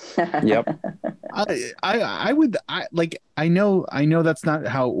seasons. Yep. I know that's not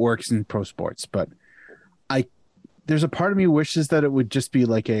how it works in pro sports, but there's a part of me wishes that it would just be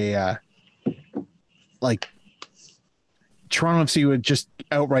like a Toronto FC would just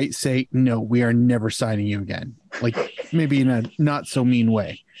outright say, no, we are never signing you again. Like, maybe in a not so mean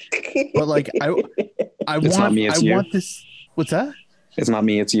way, but like I want this. What's that? It's not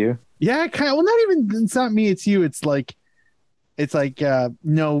me, it's you. Yeah, kind of. Well, not even. It's not me, it's you. It's like,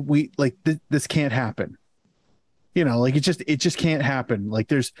 no, we like this can't happen. Like it just can't happen.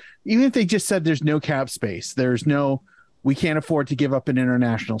 Like even if they just said there's no cap space, we can't afford to give up an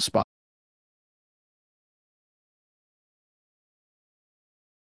international spot.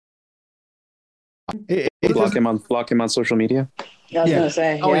 Block him on social media. I was going to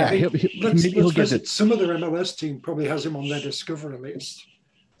say. Oh yeah, he'll get it. Some other MLS team probably has him on their discovery list.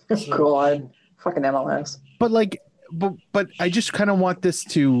 So. God, fucking MLS. But I just kind of want this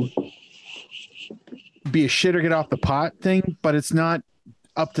to be a shit or get off the pot thing. But it's not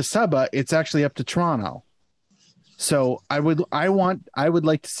up to Seba; it's actually up to Toronto. So I would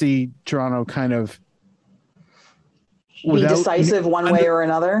like to see Toronto kind of be decisive one way or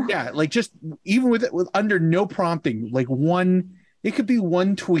another. Yeah, like just even with under no prompting, like it could be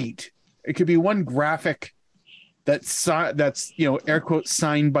one tweet, it could be one graphic that's air quotes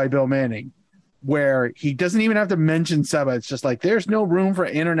signed by Bill Manning, where he doesn't even have to mention Seba. It's just like there's no room for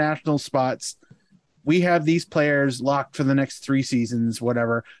international spots. We have these players locked for the next 3 seasons,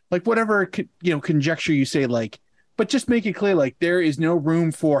 whatever conjecture you say, like, but just make it clear, like there is no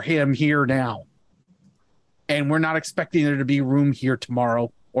room for him here now. And we're not expecting there to be room here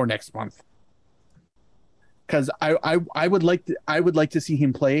tomorrow or next month. because I would like to see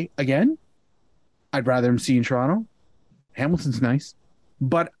him play again. I'd rather him see in Toronto. Hamilton's nice,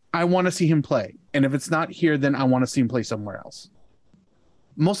 but I want to see him play. And if it's not here, then I want to see him play somewhere else.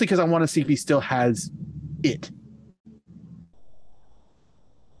 Mostly because I want to see if he still has it.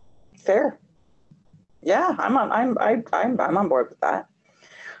 Fair. Yeah, I'm on board with that.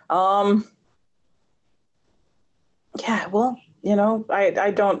 Yeah, well,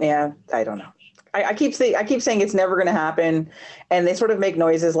 I don't know. I keep saying it's never going to happen, and they sort of make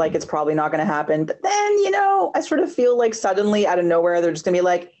noises like it's probably not going to happen. But then, I sort of feel like suddenly out of nowhere, they're just going to be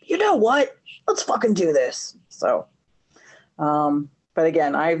like, you know what? Let's fucking do this. So, but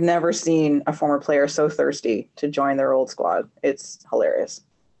again, I've never seen a former player so thirsty to join their old squad. It's hilarious.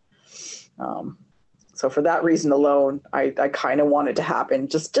 So for that reason alone, I kind of want it to happen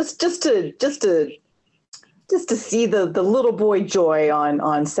just to see the little boy joy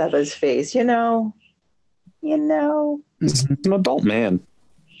on Seva's face, He's an adult man.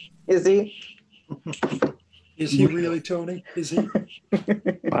 Is he? Is he really, Tony? Is he? I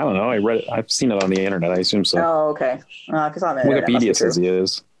don't know. I read it. I've seen it on the internet. I assume so. Oh, okay. Because on the internet, Wikipedia says he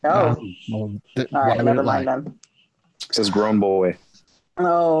is. Oh, Well, all right. Never mind then. It says grown boy.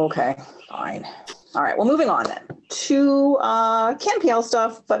 Oh, okay. Fine. All right. Well, moving on then to CanPL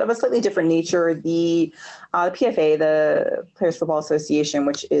stuff, but of a slightly different nature. The PFA, the Players Football Association,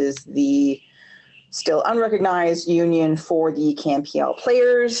 which is the still unrecognized union for the CanPL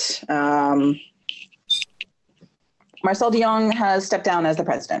players. Marcel de Jong has stepped down as the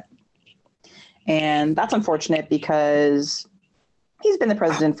president. And that's unfortunate because he's been the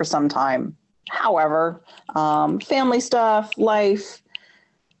president for some time. However, family stuff, life,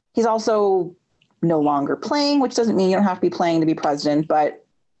 he's also no longer playing, which doesn't mean you don't have to be playing to be president, but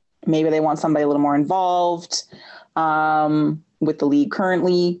maybe they want somebody a little more involved with the league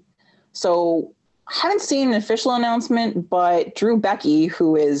currently. So I haven't seen an official announcement, but Drew Becky,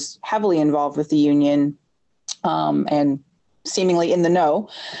 who is heavily involved with the union and seemingly in the know,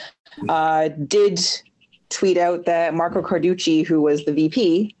 did tweet out that Marco Carducci, who was the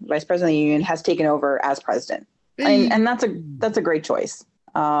VP, vice president of the union, has taken over as president. Hey. And that's a great choice.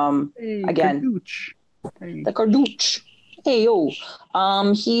 Again, the Carducci. Hey, yo.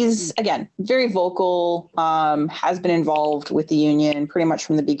 He's, again, very vocal, has been involved with the union pretty much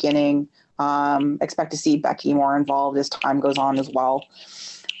from the beginning. Expect to see Becky more involved as time goes on as well.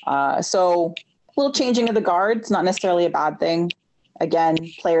 So a little changing of the guard. It's not necessarily a bad thing. Again,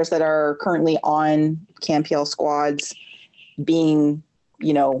 players that are currently on CanPL squads being,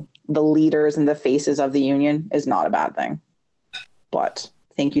 the leaders and the faces of the union is not a bad thing. But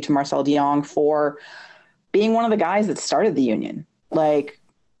thank you to Marcel de Jong for being one of the guys that started the union.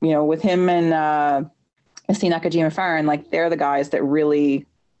 With him and Estina Nakajima-Farron, they're the guys that really,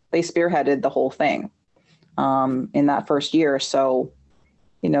 they spearheaded the whole thing in that first year. So,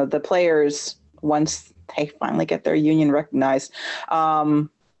 the players, once they finally get their union recognized,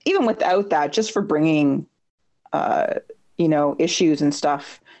 even without that, just for bringing, issues and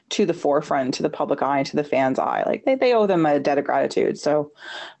stuff to the forefront, to the public eye, to the fans' eye, they owe them a debt of gratitude. So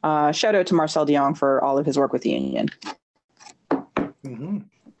shout out to Marcel de Jong for all of his work with the union. Mm-hmm.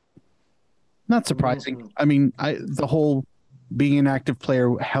 Not surprising. I mean, the whole being an active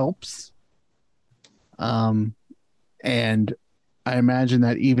player helps. And I imagine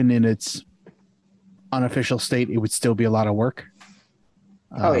that even in its unofficial state, it would still be a lot of work.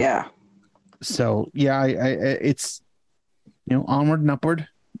 Oh yeah. So yeah, it's onward and upward.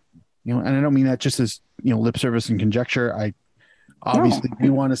 And I don't mean that just as lip service and conjecture. I obviously we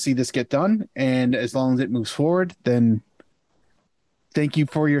want to see this get done, and as long as it moves forward, then thank you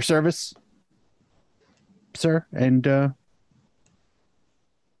for your service, sir, and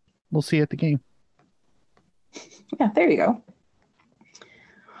we'll see you at the game. Yeah, there you go.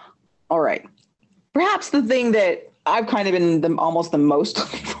 All right. Perhaps the thing that I've kind of been almost the most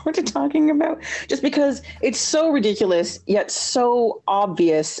looking forward to talking about, just because it's so ridiculous, yet so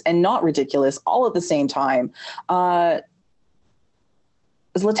obvious and not ridiculous all at the same time, is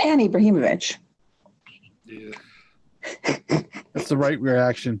Zlatan Ibrahimovic. Yeah. That's the right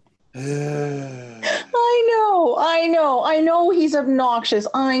reaction. I know he's obnoxious.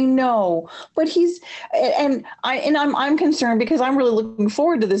 I know, but I'm concerned because I'm really looking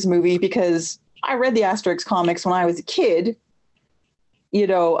forward to this movie because I read the Asterix comics when I was a kid,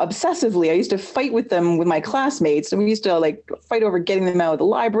 obsessively. I used to fight with them with my classmates, and we used to fight over getting them out of the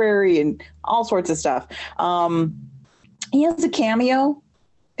library and all sorts of stuff. He has a cameo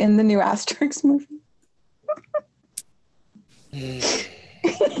in the new Asterix movie.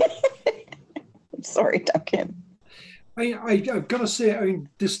 I'm sorry, Duncan. I've got to say,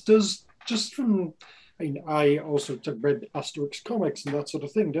 this does, just from, mean, I also read Asterix comics and that sort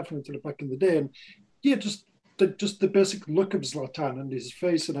of thing, definitely back in the day. And yeah, just the basic look of Zlatan and his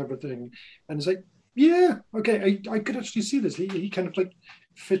face and everything. And it's like, yeah, okay, I could actually see this. He kind of like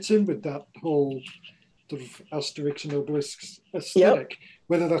fits in with that whole sort of Asterix and Obelix aesthetic. Yep.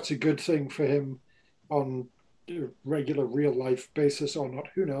 Whether that's a good thing for him on a regular real life basis or not,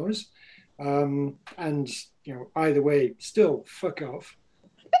 who knows? And either way, still fuck off.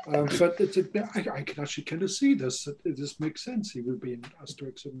 But I can actually kind of see this. This makes sense. He would be in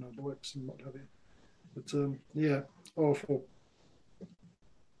Asterix and Obelix and what have you. But yeah, awful.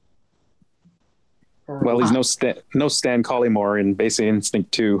 Well, he's no Stan Collymore in Basic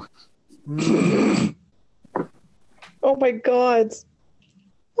Instinct 2. Oh my God,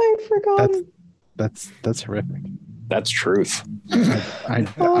 I forgot. That's horrific. That's truth. I'm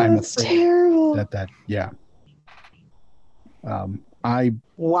it's terrible. That yeah.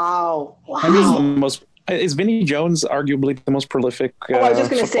 Wow. Is Vinnie Jones arguably the most prolific? I was just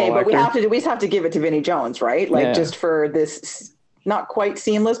going to say, but actor? we have to give it to Vinnie Jones, right? Like just for this not quite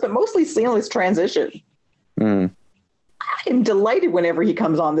seamless, but mostly seamless transition. I'm delighted whenever he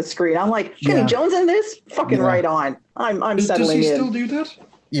comes on the screen. I'm like, Vinnie Jones in this? Fucking right on. I'm settling in. Does he still do that?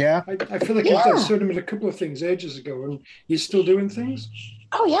 Yeah. I feel like I saw him in a couple of things ages ago, and he's still doing things.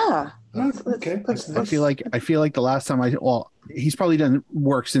 Oh yeah. Okay. I feel like the last time he's probably done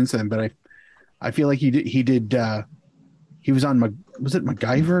work since then, but I feel like he did he was on was it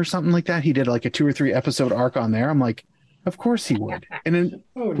MacGyver or something like that? He did like a 2 or 3 episode arc on there. I'm like, of course he would. And then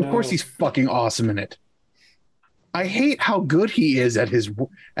of course he's fucking awesome in it. I hate how good he is at his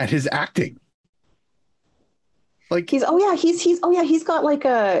acting. Like he's got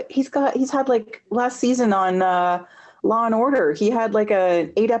last season on Law and Order. He had like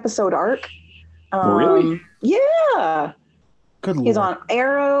a 8 episode arc. Really? Yeah. Good Lord. He's on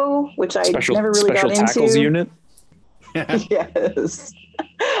Arrow, which I never really got into. Special Tackles Unit. Yes.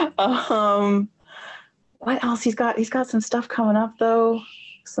 What else? He's got some stuff coming up though.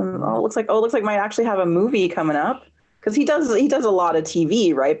 It looks like might actually have a movie coming up, because he does a lot of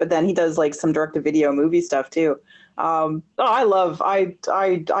TV, right? But then he does like some direct to video movie stuff too. I'm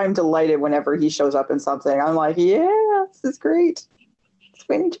delighted whenever he shows up in something. I'm like, yeah, this is great. It's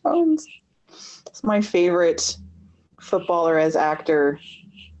Vinnie Jones. It's my favorite footballer as actor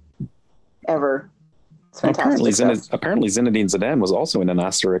ever. It's fantastic. Apparently Zinedine Zidane was also in an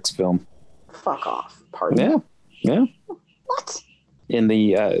Asterix film. Fuck off. Pardon? Yeah. What? In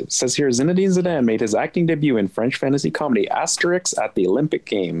the says here, Zinedine Zidane made his acting debut in French fantasy comedy Asterix at the Olympic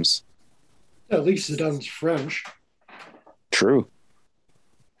Games. At least Zidane's French. True.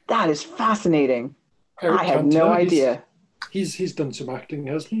 That is fascinating. I had no idea. He's done some acting,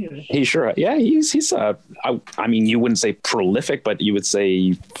 hasn't he? He sure. Yeah, he's I mean, you wouldn't say prolific, but you would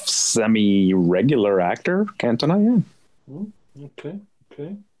say semi-regular actor. Cantona, yeah. Okay.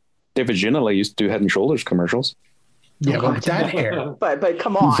 David Ginola used to do Head and Shoulders commercials. Yeah, but with that hair. But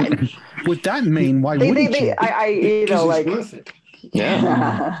come on. With that mane, why wouldn't you? It's worth it.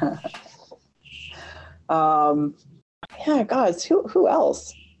 Yeah. Yeah, guys, who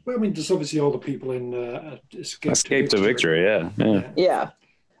else? Well, I mean, there's obviously all the people in Escape to Victory. Yeah.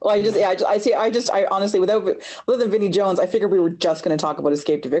 Well, I honestly, other than Vinnie Jones, I figured we were just going to talk about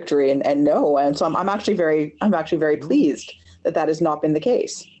Escape to Victory, and no, and so I'm actually very pleased that has not been the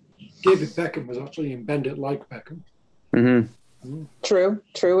case. David Beckham was actually in Bend It Like Beckham. Mm-hmm. True.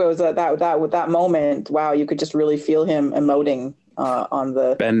 It was that moment. Wow, you could just really feel him emoting on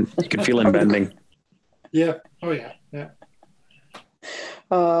the bend. You could feel him bending. Yeah. Oh yeah. Yeah.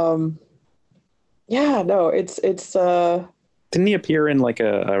 Yeah. No. It's. Didn't he appear in like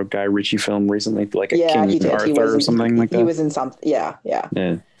a Guy Ritchie film recently, like a King Arthur or something like that? He was in something. Yeah.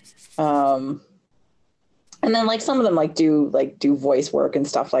 And then like some of them do voice work and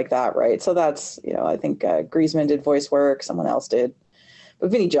stuff like that, right? So that's, I think Griezmann did voice work, someone else did,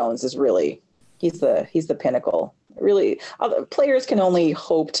 but Vinnie Jones is really he's the pinnacle. Really, other players can only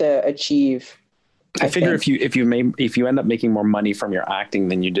hope to achieve. I figure if you end up making more money from your acting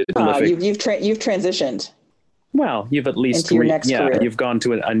than you did, you've transitioned. Well, you've at least into your next career. You've gone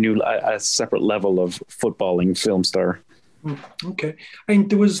to a separate level of footballing film star. Okay, I mean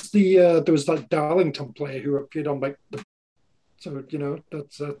there was that Darlington player who appeared on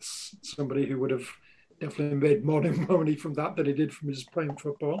that's somebody who would have definitely made more money from that than he did from his playing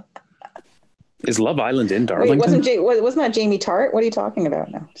football. Is Love Island in Darlington? Wasn't that Jamie Tart? What are you talking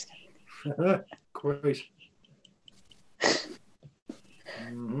about now? Quite.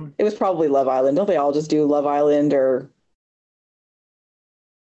 It was probably Love Island. Don't they all just do Love Island or?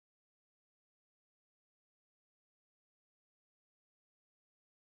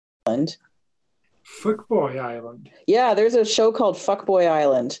 Fuckboy Island. Yeah, there's a show called Fuckboy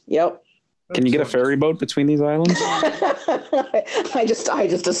Island. Yep. Can you get a ferry boat between these islands? I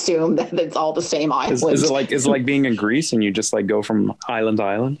just assume that it's all the same island. Is it like being in Greece and you just like go from island to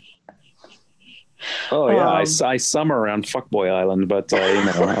island? Oh yeah, I summer around Fuckboy Island, but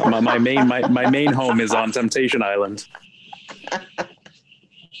my main home is on Temptation Island.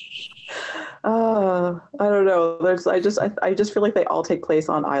 I don't know. I just feel like they all take place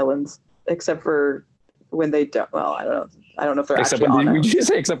on islands, except for when they don't. Well, I don't know. I don't know if they're except actually on. Did you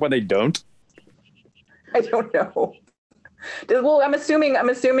say except when they don't? I don't know. Well, I'm assuming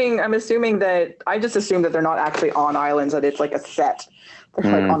that I just assume that they're not actually on islands, that it's like a set.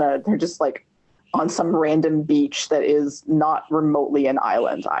 They're like they're just like on some random beach that is not remotely an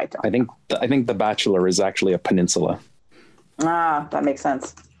island. I think The Bachelor is actually a peninsula. Ah, that makes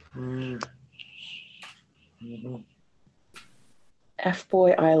sense.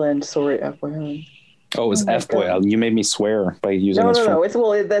 F-Boy Island. Sorry, F-Boy Island. Oh, it was F-Boy Island. You made me swear by using this. No.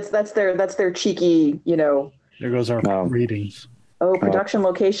 That's their cheeky, There goes our readings. Oh, production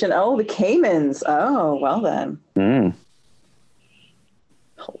location. Oh, the Caymans. Oh, well then. Hilarious.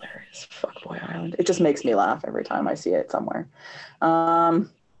 Fuckboy Island. It just makes me laugh every time I see it somewhere. But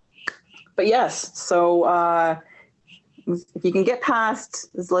yes, so if you can get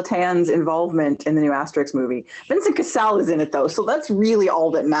past Zlatan's involvement in the new Asterix movie, Vincent Cassel is in it though, so that's really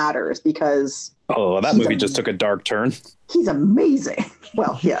all that matters because. Oh, that movie just took a dark turn. He's amazing.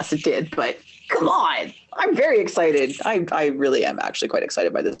 Well, yes, it did, but come on. I'm very excited. I really am actually quite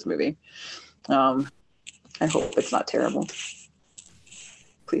excited by this movie. I hope it's not terrible.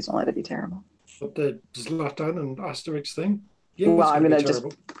 Please don't let it be terrible. But the Zlatan and Asterix thing? Yeah, well, I'm going to just...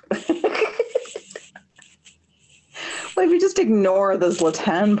 Well, if you just ignore the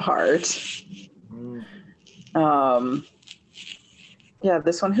Zlatan part. Yeah,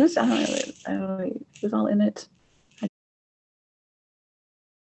 this one, who's all in it?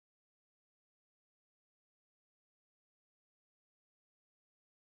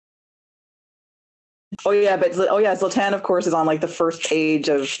 Zlatan, of course, is on like the first page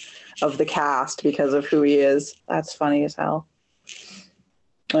of the cast because of who he is. That's funny as hell.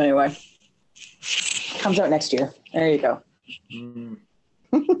 Anyway, comes out next year. There you go.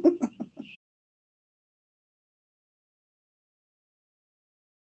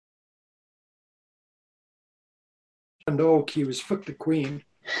 And all Q is fuck the Queen.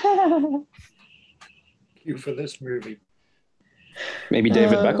 Q for this movie. Maybe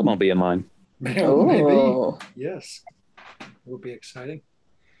David Beckham will be in line. Maybe. Yes. It would be exciting.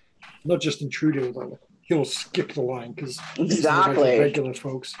 Not just in Trudeau, though. He'll skip the line because exactly regular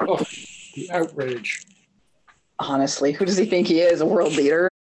folks. Oh, the outrage. Honestly, who does he think he is? A world leader?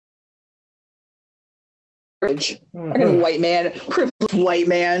 White man, privileged white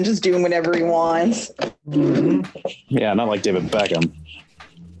man, just doing whatever he wants. Yeah, not like David Beckham.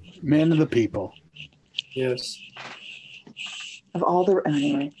 Man of the people. Yes. Of all the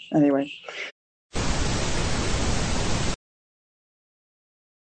anyway.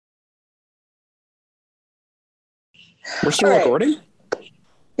 We're still recording?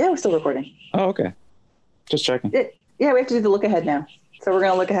 Yeah, we're still recording. Oh, okay. Just checking. Yeah, we have to do the look ahead now. So we're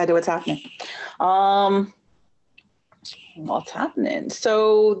going to look ahead to what's happening. What's happening?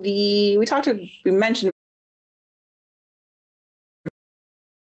 So we mentioned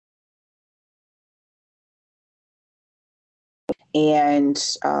and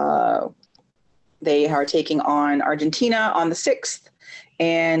they are taking on Argentina on the 6th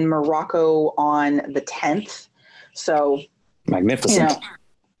and Morocco on the 10th. So magnificent.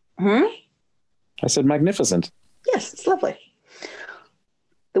 I said magnificent. Yes, it's lovely.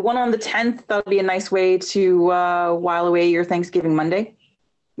 The one on the 10th, that'll be a nice way to while away your Thanksgiving Monday,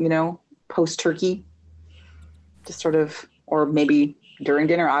 post-turkey. Just sort of, or maybe during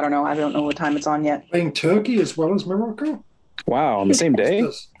dinner. I don't know. I don't know what time it's on yet. Playing Turkey as well as Morocco? Wow, on the same day?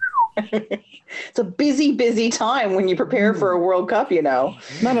 It's a busy, busy time when you prepare for a World Cup,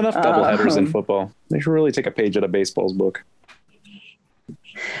 Not enough doubleheaders in football. They should really take a page out of baseball's book.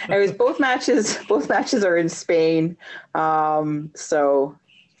 Anyways, both matches are in Spain. So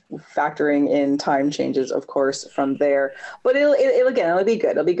factoring in time changes, of course, from there. But it'll be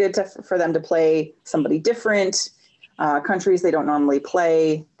good. It'll be good for them to play somebody different, countries they don't normally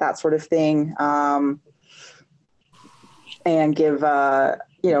play, that sort of thing, and give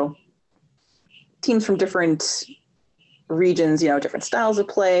teams from different regions, different styles of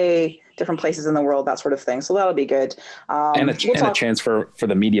play, different places in the world, that sort of thing. So that'll be good. And a chance for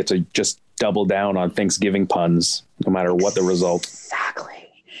the media to just double down on Thanksgiving puns, no matter what the result. Exactly.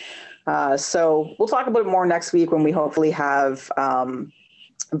 So we'll talk a bit more next week when we hopefully have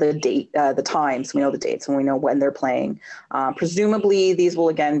the date, the times. We know the dates and we know when they're playing. Presumably, these will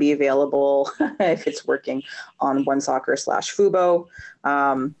again be available if it's working on OneSoccer/Fubo.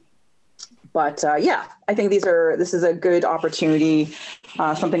 But I think this is a good opportunity,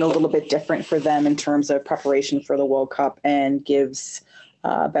 something a little bit different for them in terms of preparation for the World Cup, and gives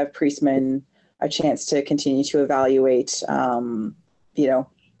Bev Priestman a chance to continue to evaluate,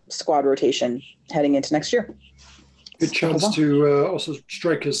 squad rotation heading into next year. Good chance to also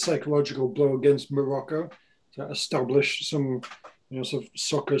strike a psychological blow against Morocco to establish some, sort of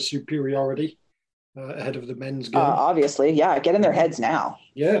soccer superiority ahead of the men's game. Obviously, get in their heads now.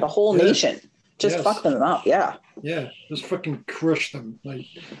 Yeah, the whole nation. Just fuck them up, yeah. Yeah, just fucking crush them, like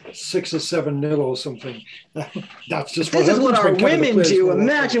 6 or 7-0 or something. That's just this is what our women do.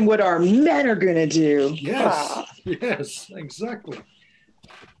 Imagine what our men are gonna do. Yes, yes, exactly.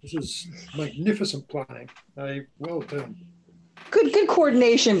 This is magnificent planning. Well done. Good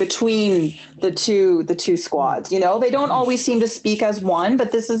coordination between the two squads. They don't always seem to speak as one,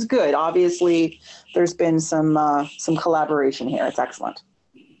 but this is good. Obviously, there's been some collaboration here. It's excellent.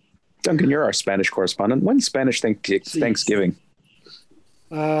 Duncan, you're our Spanish correspondent. When's Spanish Thanksgiving?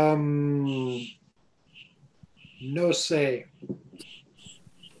 No sé.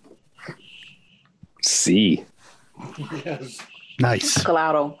 Sí. Yes. Nice.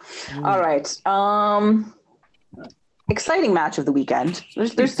 Claro. All right. Exciting match of the weekend.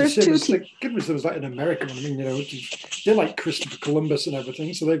 There's two teams. Goodness, there was like an American. I mean, they're like Christopher Columbus and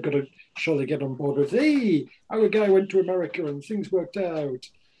everything, so they've got to surely get on board with, hey, our guy went to America and things worked out.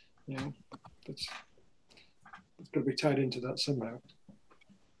 It's got to be tied into that somehow.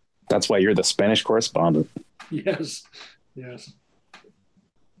 That's why you're the Spanish correspondent. Yes.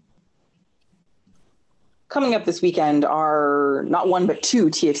 Coming up this weekend are not one but two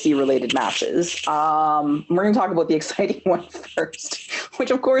TFC related matches. We're going to talk about the exciting one first, which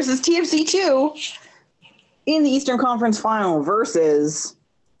of course is TFC II in the Eastern Conference Final versus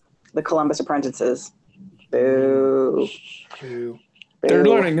the Columbus Apprentices. Boo. Boo. They're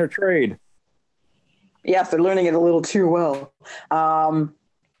learning their trade. Yes, they're learning it a little too well.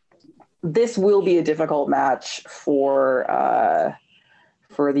 This will be a difficult match for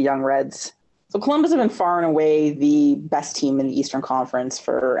the Young Reds. So Columbus have been far and away the best team in the Eastern Conference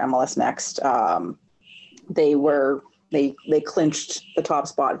for MLS Next. They clinched the top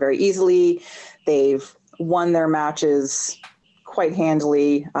spot very easily. They've won their matches quite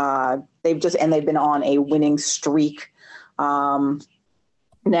handily. They've been on a winning streak.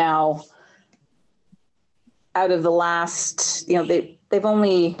 Now, out of the last, the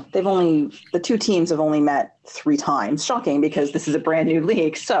two teams have only met 3 times. Shocking, because this is a brand new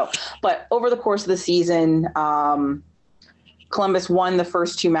league. But over the course of the season, Columbus won the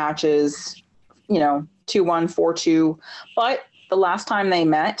first 2 matches, 2-1, 4-2. But the last time they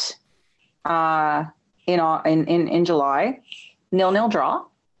met, in July, 0-0 draw.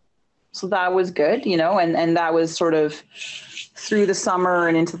 So that was good, and that was sort of through the summer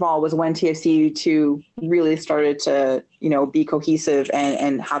and into fall was when TFC II really started to, be cohesive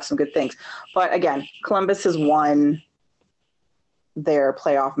and have some good things. But again, Columbus has won their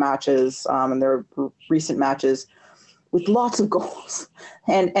playoff matches and their recent matches with lots of goals.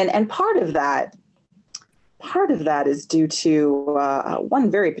 And part of that is due to one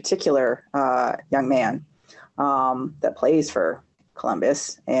very particular young man that plays for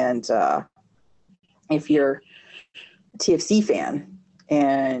Columbus. And if you're a TFC fan,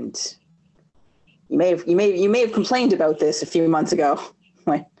 and you may have complained about this a few months ago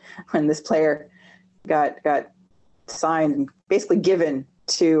when this player got signed and basically given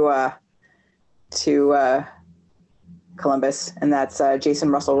to Columbus, and that's Jason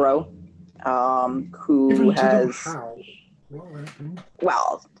Russell Rowe, who has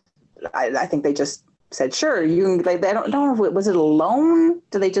well, I think they just said, sure, you can. They don't know if was it a loan?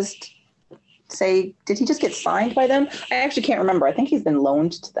 Did they just say, did he just get signed by them? I actually can't remember. I think he's been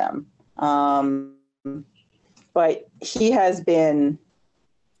loaned to them. But he has been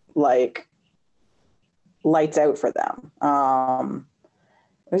like lights out for them.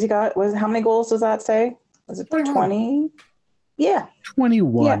 What's he got? How many goals does that say? Was it 20? Yeah.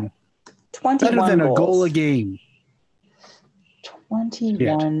 21. Yeah. 21 Better than goals. A goal a game.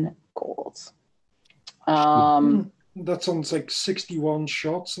 21 goals. That sounds like 61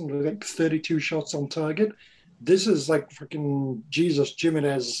 shots and like 32 shots on target. This is like freaking Jesus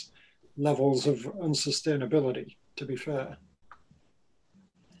Jimenez levels of unsustainability, to be fair.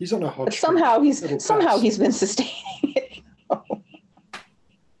 He's on a hot streak. Somehow he's been sustaining it.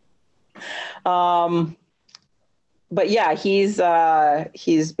 But yeah, he's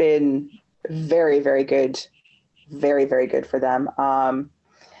been very, very good. Very, very good for them.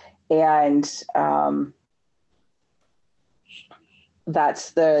 and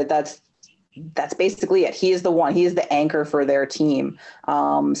that's basically it. He is the one. He is the anchor for their team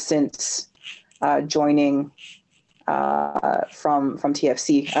since joining from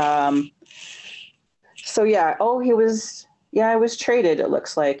TFC. So yeah. Oh, he was. Yeah, I was traded. It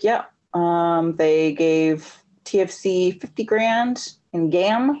looks like. Yeah. They gave TFC 50 grand in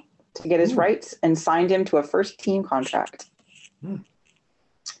GAM to get his rights and signed him to a first team contract.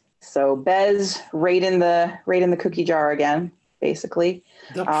 So Bez right in the cookie jar again, basically.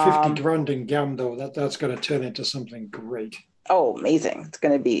 That 50 grand in GAM though, that's going to turn into something great. Oh, amazing. It's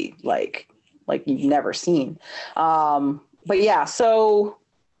going to be like you've never seen. But yeah, so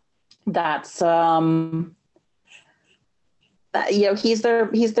that's he's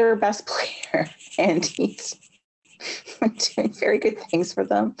their best player, and he's doing very good things for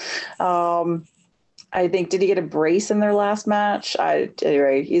them. I think, did he get a brace in their last match?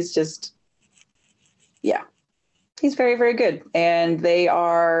 Anyway, he's just, he's very, very good, and they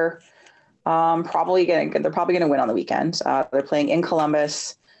are probably going to win on the weekend. They're playing in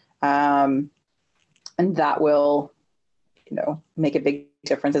Columbus, and that will, make a big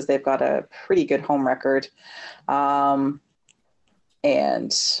difference as they've got a pretty good home record. And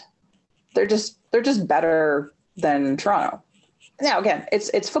they're just better than Toronto. Now, again,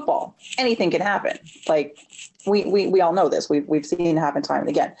 it's football. Anything can happen. Like we all know this. We've seen it happen time and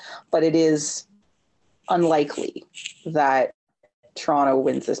again. But it is unlikely that Toronto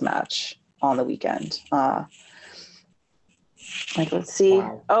wins this match on the weekend. Let's see.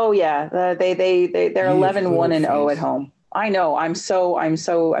 Wow. Oh yeah, they're 11-1-0 at home. I know. I'm so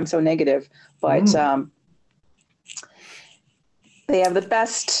negative, but they have the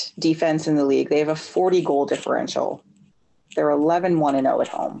best defense in the league. They have a 40 goal differential. They're 11-1-0 at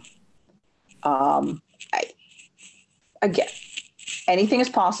home. Again, anything is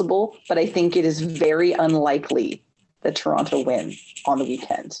possible, but I think it is very unlikely that Toronto win on the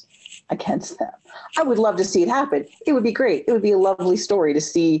weekend against them. I would love to see it happen. It would be great. It would be a lovely story to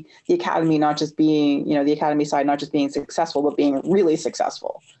see the academy not just being, the academy side not just being successful, but being really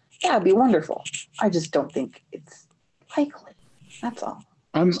successful. That would be wonderful. I just don't think it's likely. That's all.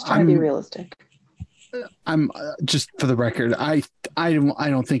 I'm trying to be realistic. I'm just for the record. I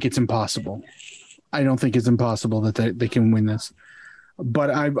don't think it's impossible. I don't think it's impossible that they can win this.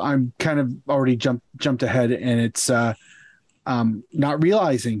 But I'm kind of already jumped ahead, and it's not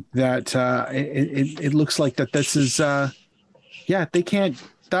realizing that it looks like that this is they can't.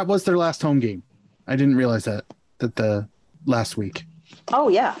 That was their last home game. I didn't realize that the last week. Oh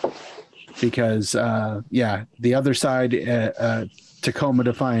yeah. Because the other side, Tacoma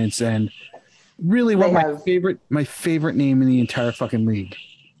Defiance, and really my favorite name in the entire fucking league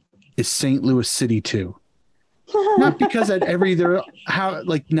is St. Louis City 2. Not because at like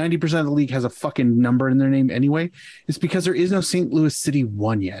 90% of the league has a fucking number in their name anyway. It's because there is no St. Louis City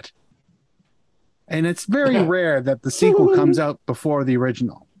 1 yet. And it's very rare that the sequel comes out before the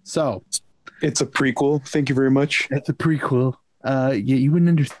original. So it's a prequel. Thank you very much. It's a prequel. You wouldn't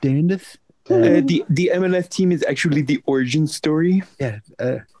understand this. The MLS team is actually the origin story. Yeah.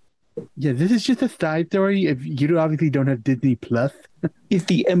 This is just a side story. If you obviously don't have Disney Plus, it's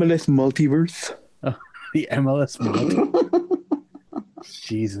the MLS multiverse. Oh, the MLS multiverse.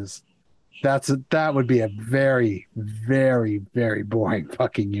 Jesus, that would be a very, very, very boring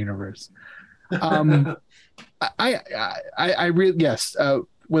fucking universe. I really, yes,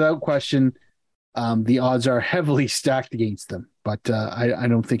 without question, the odds are heavily stacked against them. But I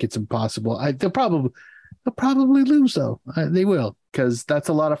don't think it's impossible. They'll probably lose though. They will, because that's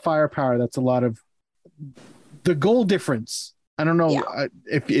a lot of firepower. That's a lot of the goal difference. I don't know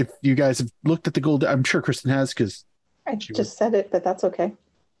if you guys have looked at the goal. I'm sure Kristin has, because I just said it, but that's okay.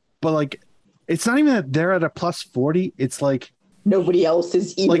 But like, it's not even that they're at a plus 40. It's like nobody else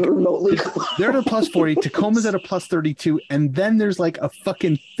is even remotely close. They're at a plus 40. Tacoma's at a plus 32, and then there's like a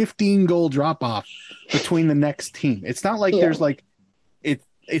fucking 15 goal drop off between the next team. It's not like there's like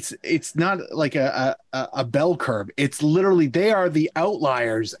it's not like a bell curve. It's literally they are the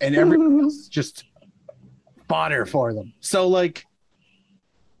outliers, and everyone else is just fodder for them. So like,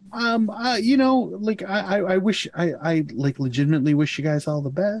 like I wish I like legitimately wish you guys all the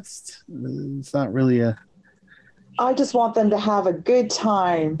best. It's not really I just want them to have a good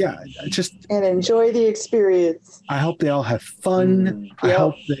time. Yeah, and enjoy the experience. I hope they all have fun.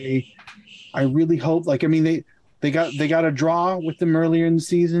 I really hope. Like, I mean, they got a draw with them earlier in the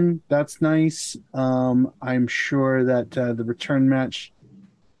season. That's nice. I'm sure that the return match,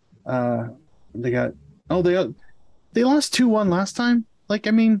 they lost 2-1 last time. Like,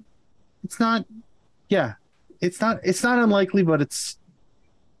 I mean, it's not unlikely, but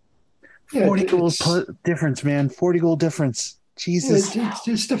Yeah, 40 goal difference, man. 40 goal difference. Jesus. Yeah,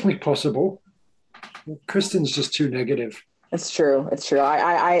 it's definitely possible. Kristin's just too negative. It's true. It's true.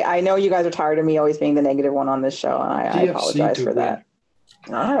 I know you guys are tired of me always being the negative one on this show, and I apologize for that.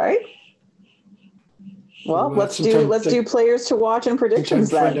 All right. Well, let's do players to watch and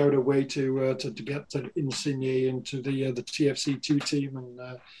predictions then. Find out a way to get to Insigne into the TFC II team, and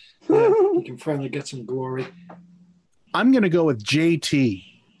you can finally get some glory. I'm gonna go with JT.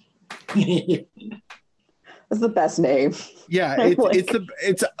 That's the best name. Yeah,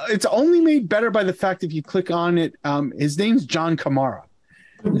 it's only made better by the fact if you click on it, his name's John Kamara.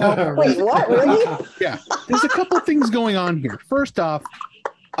 Wait, what? Really? Yeah, there's a couple things going on here. First off,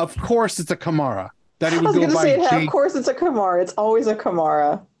 of course, it's a Kamara. That it would go by. Of course, it's a Kamara. It's always a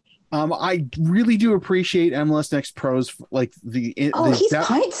Kamara. I really do appreciate MLS Next Pro's like the he's depth,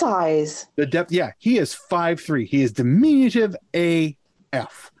 pint size. The depth, yeah, he is 5'3". He is diminutive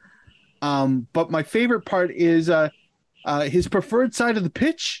AF. But my favorite part is his preferred side of the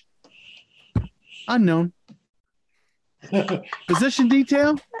pitch. Unknown. Position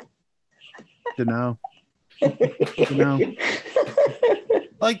detail. Dunno.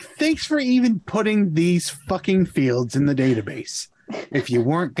 Like, thanks for even putting these fucking fields in the database if you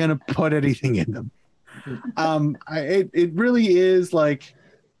weren't gonna put anything in them. It really is like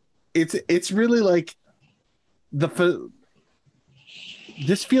it's really like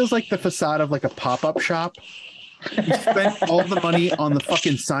this feels like the facade of like a pop-up shop. You spent all the money on the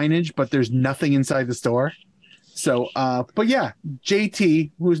fucking signage, but there's nothing inside the store. So, but yeah, JT,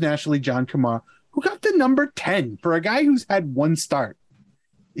 who's naturally John Kamara, who got the number 10 for a guy who's had one start.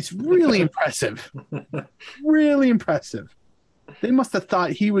 It's really impressive. Really impressive. They must have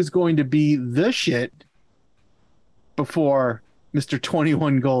thought he was going to be the shit before Mr.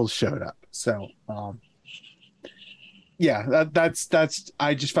 21 goals showed up. So, yeah, that's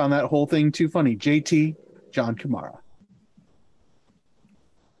I just found that whole thing too funny. JT, John Kamara.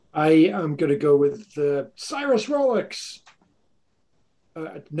 I am going to go with Cyrus Rolex.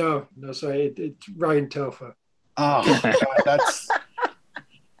 No, sorry, it's Ryan Telfer. Oh, God,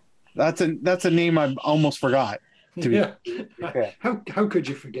 that's a name I almost forgot. Yeah. How could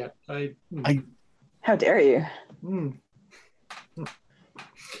you forget? How dare you?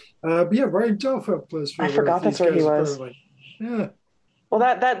 But yeah, Ryan Telfer plays for. I forgot that's where he was. Apparently. Yeah. Well,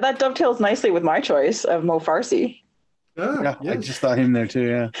 that dovetails nicely with my choice of Mo Farsi. Yeah, yes. I just thought him there too.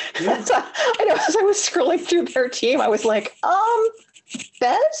 Yeah. I know. As I was scrolling through their team, I was like,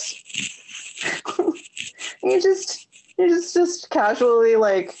 Bez? you just casually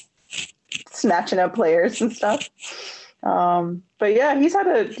like snatching up players and stuff. But yeah, he's had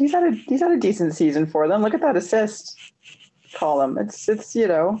a decent season for them. Look at that assist column. It's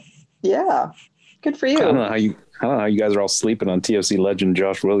yeah, good for you. I don't know how you guys are all sleeping on TFC legend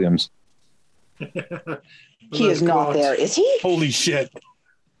Josh Williams. He is not there, is he? Holy shit.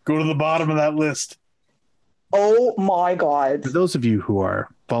 Go to the bottom of that list. Oh my God. For those of you who are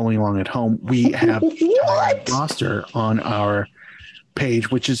following along at home, we have a roster on our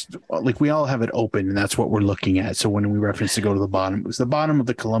page, which is like we all have it open, and that's what we're looking at. So when we reference to go to the bottom, it was the bottom of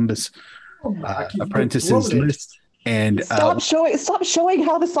the Columbus apprentices list. And stop showing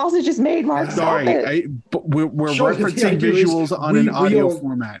how the sausage is made, Mark. Sorry, we're referencing visuals on an audio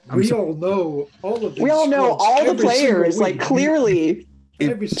format. We all know all of these. We all know all the players, like clearly.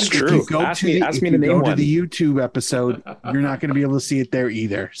 It's true. Ask me to name one. To the YouTube episode, you're not going to be able to see it there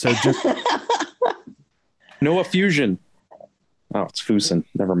either. So just Noah Fusion. Oh, it's Fusen.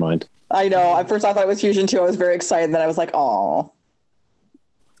 Never mind. I know. At first, I thought it was Fusion too. I was very excited. And then I was like, "Oh."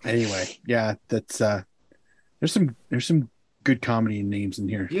 Anyway, yeah, that's there's some good comedy names in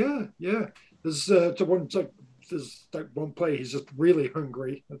here. Yeah. There's one player. He's just really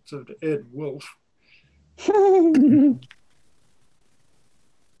hungry. That's Ed Wolf.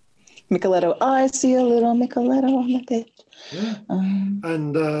 Micheletto, I see a little Micheletto on the pitch. Yeah.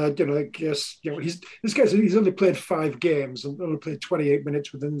 And I guess he's only played 5 games and only played 28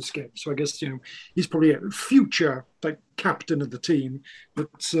 minutes within this game. So I guess he's probably a future like captain of the team. But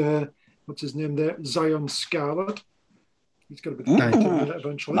what's his name there? Zion Scarlett. He's got to be the captain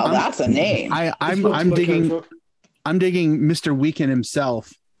eventually. Well, that's a name. I'm digging Mr. Weekend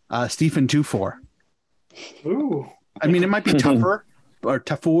himself, Stephen Tufore. Ooh. I mean, it might be tougher or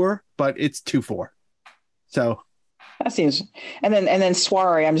tougher, but it's 2-4. So that seems, and then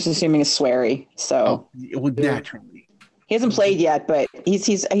Soiree, I'm just assuming is Sweary. So naturally, he hasn't played yet, but he's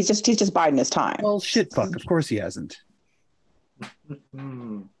just biding his time. Well, shit, fuck. Of course he hasn't.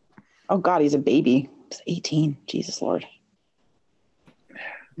 Oh God, he's a baby. He's 18. Jesus Lord.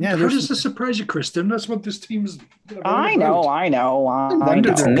 Yeah, how does this surprise you, Kristin? That's what this team's about. I know.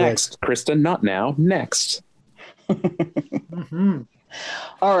 It's next, Kristin. Not now. Next. Mm-hmm.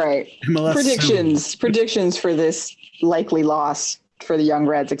 All right. MLS Predictions for this likely loss for the Young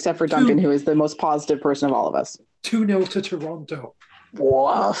Reds, except for Duncan, who is the most positive person of all of us. 2-0 to Toronto.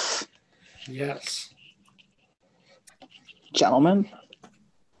 Woof. Yes. Gentlemen.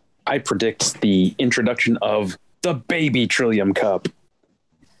 I predict the introduction of the baby Trillium Cup.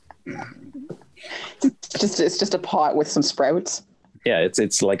 It's just a pot with some sprouts. Yeah,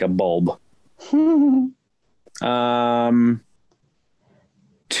 it's like a bulb. 2-1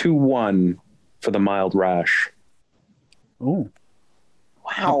 for the Mild Rash. Oh.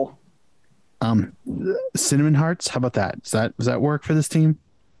 Wow. Cinnamon Hearts. How about that? Does that work for this team?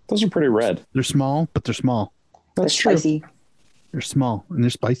 Those are pretty red. They're small, but they're small. That's They're true. spicy. They're small and they're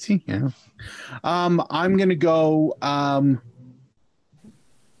spicy. Yeah. I'm gonna go. I'm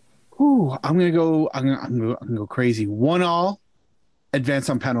gonna go crazy. 1-1. Advance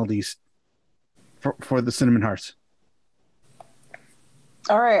on penalties for the Cinnamon Hearts.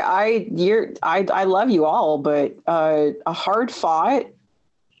 All right, I love you all, but a hard fought,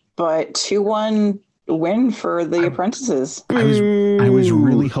 but 2-1 win for the Apprentices. I was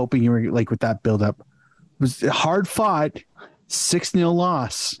really hoping you were like with that build up. It was a hard fought, 6-0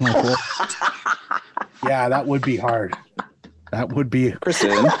 loss. Like, well, yeah, that would be hard. That would be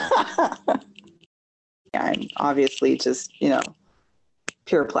Kristin. Yeah, I'm obviously just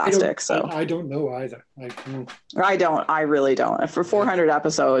pure plastic. So I don't know either. I really don't. For 400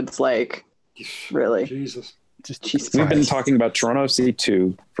 episodes, like really, Jesus. Jesus We've been Christ. talking about Toronto FC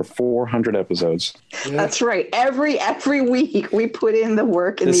II for 400 episodes. Yeah. That's right. Every week we put in the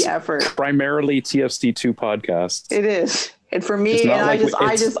work and This the effort. primarily TFC II podcast. It is. And for It's me, not and like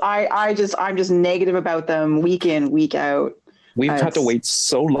I'm just negative about them week in, week out. We've had to wait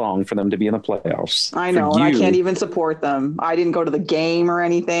so long for them to be in the playoffs. I know, and I can't even support them. I didn't go to the game or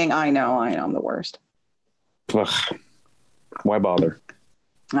anything. I know, I'm the worst. Ugh. Why bother?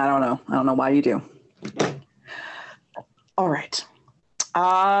 I don't know why you do. All right.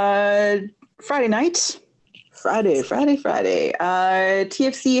 Friday night. Friday.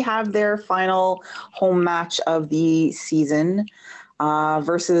 TFC have their final home match of the season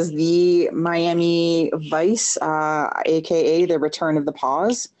versus the Miami Vice, aka the Return of the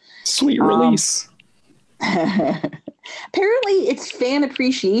Paws. Sweet release. Apparently, it's fan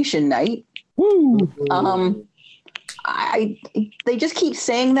appreciation night. Woo! They just keep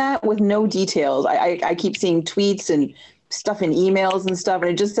saying that with no details. I keep seeing tweets and stuff in emails and stuff,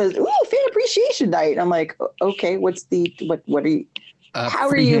 and it just says, "Ooh, fan appreciation night." I'm like, okay, what are you? How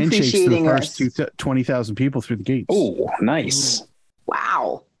are you appreciating the us? first 20,000 people through the gates? Oh, nice.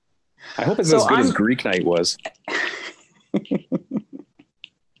 Wow. I hope it's as good as Greek night was.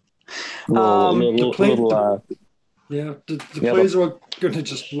 The players are going to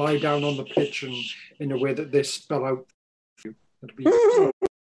just lie down on the pitch and in a way that they spell out. But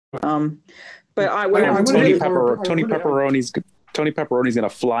Tony Pepperoni's going to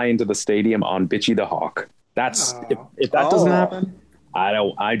fly into the stadium on Bitchy the Hawk. That's if that doesn't happen, I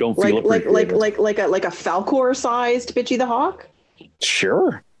don't feel appreciated. like a Falcor sized Bitchy the Hawk.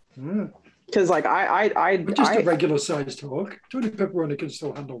 Sure. Because just a regular sized hawk. Tony Pepperoni can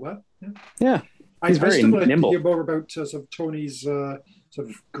still handle that. Yeah. He's very still like nimble. to hear more about sort of Tony's sort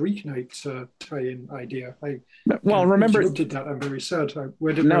of Greek night tie-in idea. Remember, did that. I'm very sad. Do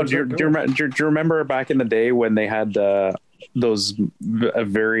you remember back in the day when they had those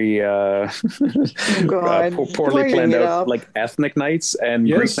very poorly planned out like ethnic nights, and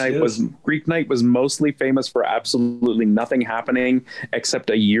Greek night was mostly famous for absolutely nothing happening except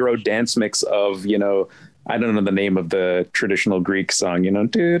a Euro dance mix of I don't know the name of the traditional Greek song, the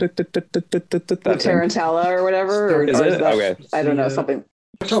Tarantella or whatever. Is it? Okay. I don't know, something.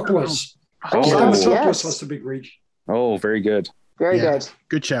 Topos. Yes. Has to be Greek. Oh, very good. Very good.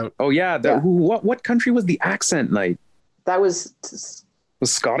 Good shout. Oh yeah. What country was the accent night? That was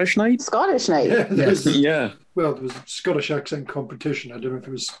Scottish night. Scottish night. Yeah. Well, it was a Scottish accent competition. I don't know if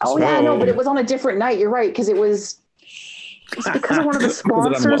it was. Oh yeah, no, but it was on a different night. You're right, because it was. It's because of one of the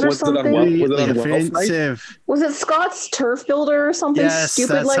sponsors or something. Was it on offensive? Was it Scott's Turf Builder or something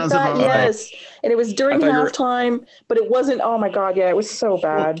stupid like that? Yes. Right. And it was during halftime, but it wasn't. Oh my God, yeah, it was so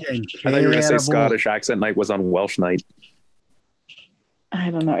bad. I thought you were going to say Scottish accent night was on Welsh night. I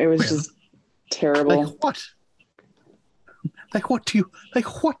don't know. It was just terrible. Like what? What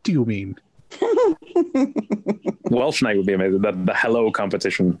do you mean? Welsh night would be amazing. The hello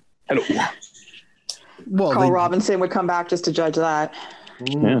competition. Hello. Well, Carl Robinson would come back just to judge that.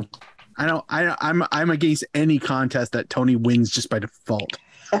 Yeah. I'm against any contest that Tony wins just by default.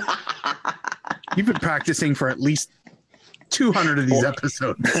 You've been practicing for at least 200 of these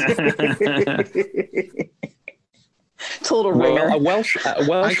episodes. Total ringer. Well, a Welsh I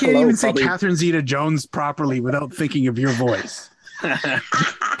can't hello even say probably, Catherine Zeta-Jones properly without thinking of your voice.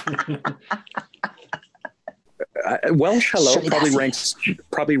 Welsh hello Shit.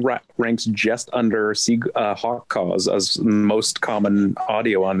 probably ranks just under Hawk Cause as most common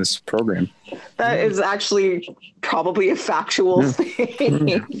audio on this program. That is actually probably a factual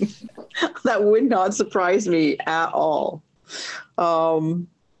thing. That would not surprise me at all.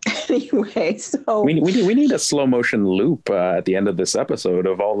 Anyway, so we need a slow motion loop at the end of this episode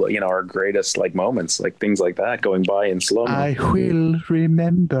of all our greatest moments, like things like that going by in slow mo. I will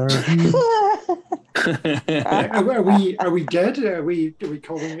remember you. Are we dead? Are we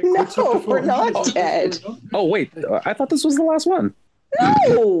calling it? No, we're not dead. Oh wait, I thought this was the last one.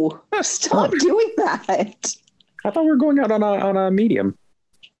 No, stop doing that. I thought we were going out on a medium.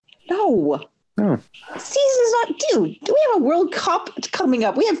 No. Oh. Season's not, dude. We have a World Cup coming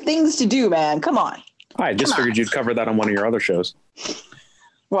up. We have things to do, man. Come on. I just figured you'd cover that on one of your other shows.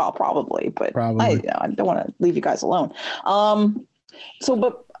 Well, probably, but Probably. I don't want to leave you guys alone.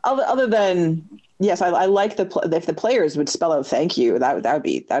 But other than yes, I like if the players would spell out thank you, that'd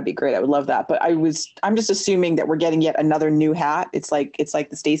be great. I would love that. But I'm just assuming that we're getting yet another new hat. It's like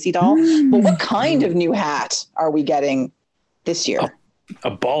the Stacy doll. But what kind of new hat are we getting this year? A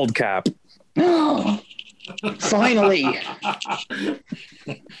bald cap. Finally.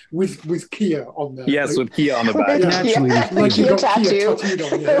 with Kia on there. Yes, with Kia on the back. Naturally. Like you Kia got Kia tattoo. tattooed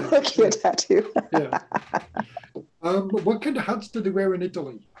on, yeah. Kia tattoo. Yeah. What kind of hats do they wear in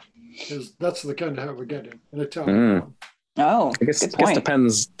Italy? Because that's the kind of hat we're getting. An Italian one. Oh, I guess good point.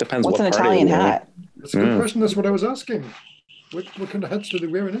 depends What's what an part Italian of it, hat? That's a good question. That's what I was asking. What kind of hats do they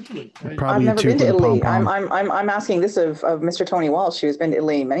wear in Italy? Probably I've never two been to for the Italy. pom-pom. I'm asking this of Mr. Tony Walsh, who's been to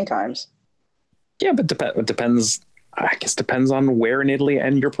Italy many times. Yeah, but it depends. I guess depends on where in Italy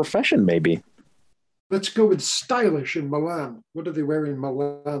and your profession, maybe. Let's go with stylish in Milan. What do they wear in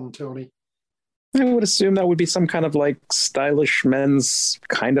Milan, Tony? I would assume that would be some kind of stylish men's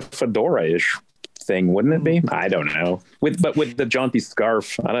kind of fedora-ish thing, wouldn't it be? I don't know. With the jaunty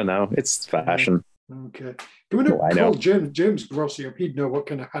scarf, I don't know. It's fashion. Okay. Can we not call James Grossi up? He'd know what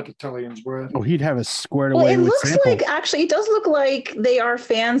kind of hat Italians wear. Oh, he'd have us squared Well, away it with looks samples. like actually, it does look like they are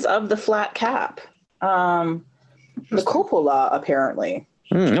fans of the flat cap. The Coppola, apparently.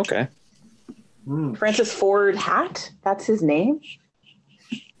 Okay. Francis Ford Hat. That's his name.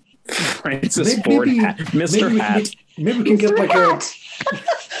 Francis Ford Hat. Mr. Hat. Maybe we can get like Hat.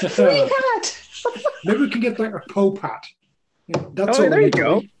 Free hat. maybe we can get like a Pope hat. Yeah, that's Oh, all there we you need.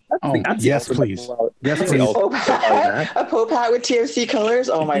 go. Oh, yes, please. Yes, That's the please. ultimate A Pope hat with TFC colors.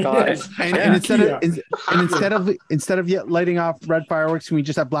 Oh my god. Yes. And instead of yet lighting off red fireworks, can we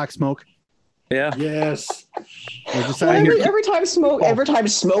just have black smoke? Yeah. Yes. We're just Well, out here. every time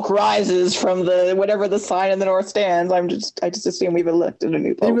smoke rises from the whatever the sign in the north stands, I just assume we've elected a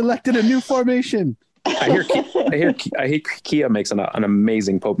new They've Pope. elected a new formation. I hear Kia makes an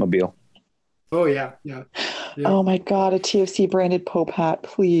amazing Pope mobile. Oh yeah. Oh my god, a TFC branded Pope hat,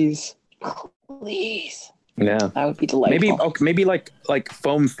 please. Please. Yeah. That would be delightful. Maybe like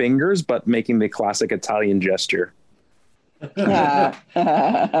foam fingers, but making the classic Italian gesture. That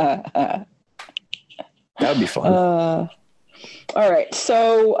would be fun. All right.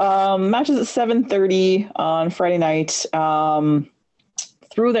 So matches at 7:30 on Friday night.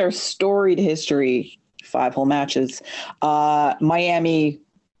 Through their storied history, 5-hole matches, Miami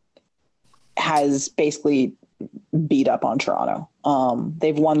has basically beat up on Toronto.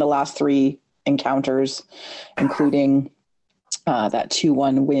 They've won the last 3 encounters, including that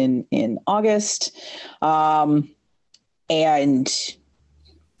 2-1 win in August. And,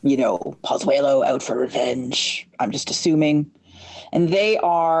 Pozuelo out for revenge, I'm just assuming. And they're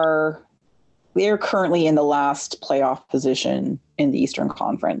currently in the last playoff position in the Eastern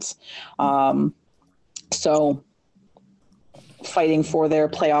Conference. So fighting for their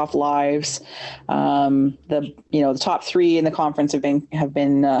playoff lives. The top 3 in the conference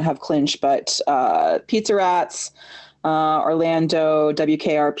have clinched, but Pizza Rats, Orlando,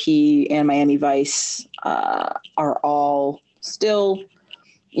 WKRP, and Miami Vice are all still,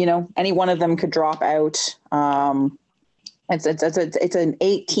 any one of them could drop out. It's an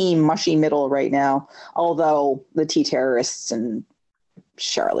 8-team mushy middle right now, although the T-Terrorists and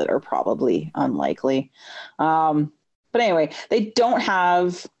Charlotte are probably unlikely. But anyway, they don't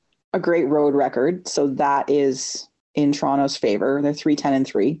have a great road record, so that is in Toronto's favor. They're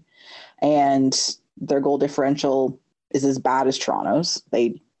 3-10-3, and their goal differential is as bad as Toronto's.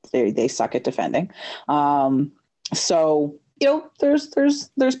 They suck at defending. So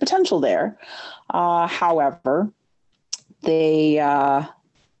there's potential there. However, they have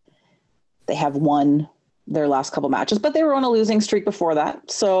won their last couple matches, but they were on a losing streak before that.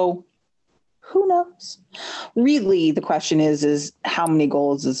 So who knows? Really, the question is how many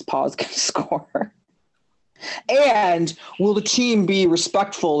goals is Paz going to score? And will the team be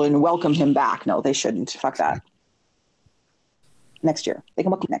respectful and welcome him back? No, they shouldn't. Fuck that. Next year. They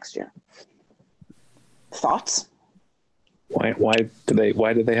can welcome next year. Thoughts? Why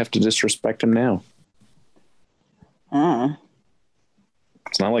do they have to disrespect him now?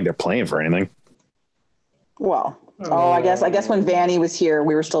 It's not like they're playing for anything. Well, I guess when Vanny was here,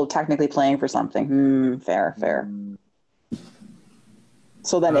 we were still technically playing for something. Fair.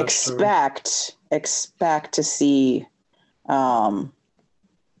 So then expect to see a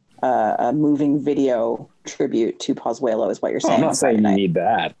moving video tribute to Pozuelo is what you're saying. I'm not saying you need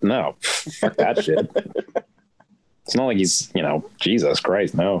that. No, fuck that shit. It's not like he's, Jesus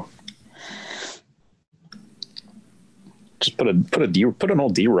Christ, no. Just put an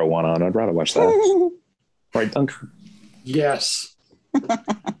old D-row one on. I'd rather watch that. Right, Duncan? Yes.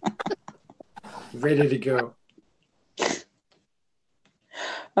 Ready to go.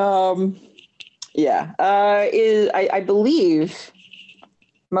 Yeah. I believe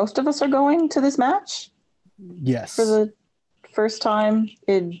most of us are going to this match. Yes. For the first time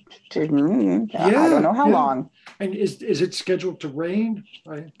I don't know how long. And is it scheduled to rain?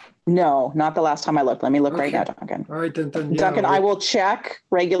 No, not the last time I looked. Let me look right now, Duncan. All right, then. Duncan, I will check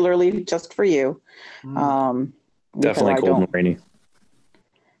regularly just for you. Definitely cold and rainy.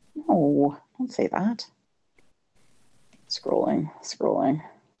 No, don't say that. Scrolling.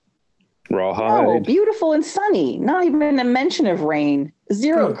 Rawhide. Oh, beautiful and sunny. Not even a mention of rain.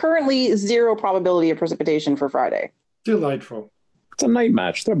 Currently zero probability of precipitation for Friday. Delightful. It's a night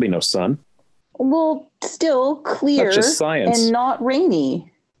match. There'll be no sun. Well, still clear. That's just science. And not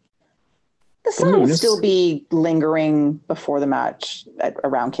rainy. The sun will still be lingering before the match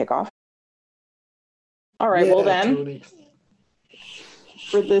around kickoff. All right, well then, Tony.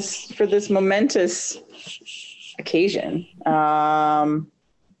 for this momentous occasion,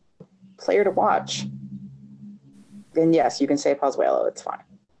 player to watch. Then yes, you can say Pozuelo. It's fine.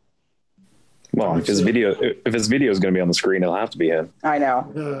 Well, if his video is going to be on the screen, it'll have to be him. I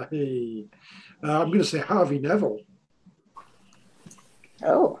know. I'm going to say Harvey Neville.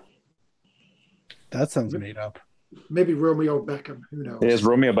 Oh, that sounds made up. Maybe Romeo Beckham. Who knows? Is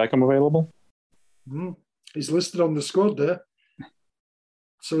Romeo Beckham available? He's listed on the squad there.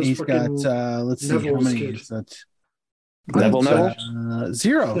 So he's got. Let's see how many is that. Neville?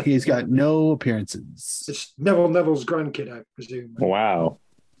 0. He's got no appearances. It's Neville's grandkid, I presume. Wow.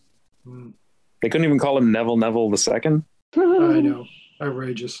 They couldn't even call him Neville the second. I know.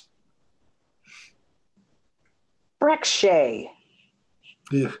 Outrageous. Breck Shea.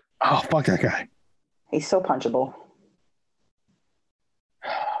 Yeah. Oh, fuck that guy. He's so punchable.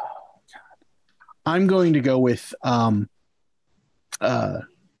 I'm going to go with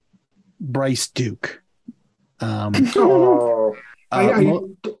Bryce Duke. What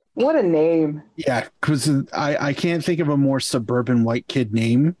a name. Yeah, because I can't think of a more suburban white kid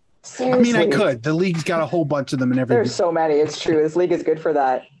name. Seriously. I mean, I could. The league's got a whole bunch of them and everything. There's so many. It's true. This league is good for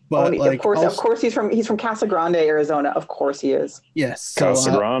that. But of course, he's from Casa Grande, Arizona. Of course, he is. Yes, so,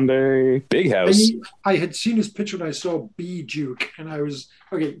 Casa Grande, big house. I had seen his picture and I saw B Duke, and I was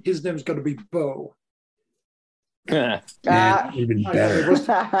his name's got to be Bo. Even better.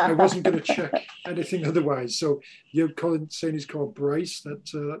 I wasn't going to check anything otherwise. So you're saying he's called Bryce.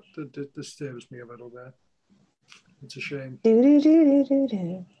 That disturbs me a little bit. It's a shame.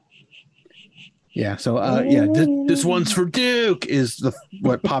 Yeah. So this one's for Duke is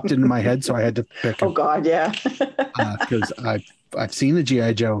what popped into my head, so I had to pick him. Oh God, yeah. Because I've seen the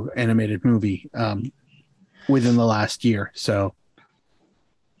G.I. Joe animated movie within the last year, so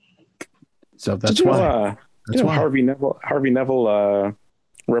that's why. That's why Harvey Neville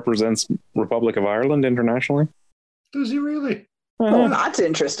represents Republic of Ireland internationally. Does he really? Well, that's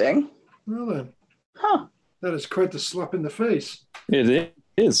interesting. Well then, that is quite the slap in the face. It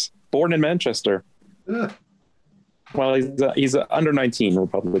is. Born in Manchester. Yeah. Well, he's a under 19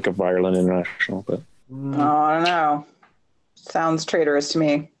 Republic of Ireland international, but I don't know. Sounds traitorous to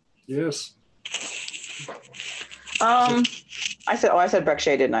me. Yes. I said Breck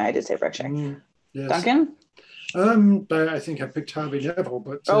Shea, didn't I? I did say Breck Shea. Yes. Duncan? I think I picked Harvey Neville,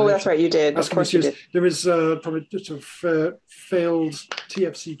 but that's right, you did. Of course you did. There was probably just a failed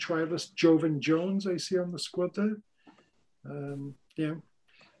TFC trialist, Jovan Jones. I see on the squad there.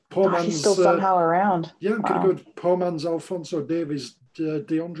 Poor man's he's still somehow around. Yeah, I'm going to go with poor man's Alfonso Davies,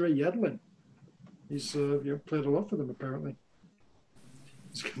 DeAndre Yedlin. He's played a lot for them apparently.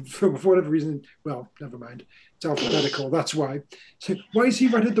 For whatever reason, well, never mind. It's alphabetical. That's why. So why is he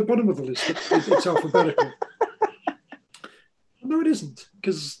right at the bottom of the list? It's alphabetical. No, it isn't,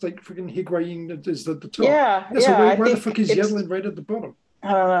 because like freaking Higuain is at the top. Yeah. So why the fuck is Yedlin right at the bottom?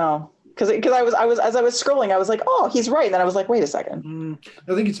 I don't know. Because I was as I was scrolling, I was like, oh, he's right. And then I was like, wait a second.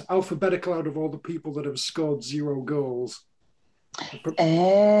 I think it's alphabetical out of all the people that have scored 0 goals.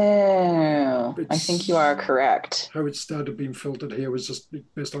 Oh, I think you are correct. How it started being filtered here was just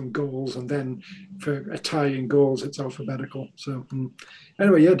based on goals, and then for a tie in goals, it's alphabetical. So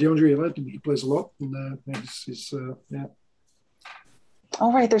anyway, yeah, DeAndre, he plays a lot, and he's yeah.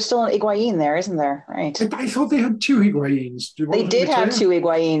 Oh, right. There's still an Higuain there, isn't there? Right. I thought they had 2 Higuains. They did have 2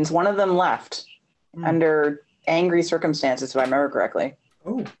 Higuains. One of them left under angry circumstances, if I remember correctly.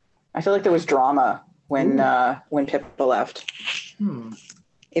 Oh. I feel like there was drama when Pippa left.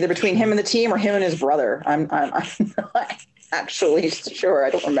 Either between him and the team or him and his brother. I'm not actually sure. I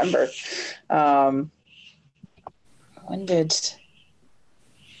don't remember. When did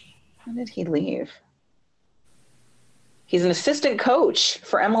he leave? He's an assistant coach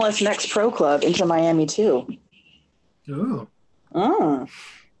for MLS Next Pro Club Inter Miami too. Oh.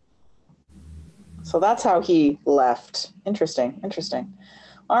 So that's how he left. Interesting.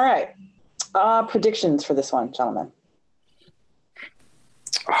 All right. Predictions for this one, gentlemen.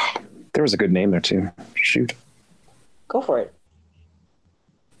 Oh, there was a good name there too. Shoot. Go for it.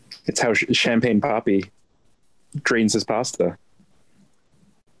 It's how Champagne Poppy drains his pasta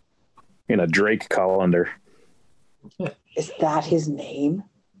in a Drake colander. Is that his name?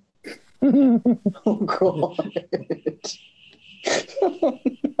 Oh God.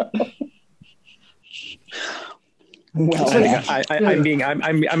 Well,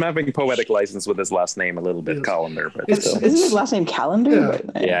 I'm having poetic license with his last name a little bit, Colander, but isn't his last name Calendar?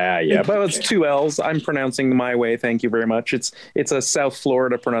 Yeah, but it's 2 L's. I'm pronouncing my way. Thank you very much. It's a South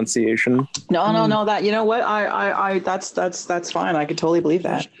Florida pronunciation. No. That, you know what? I that's fine. I could totally believe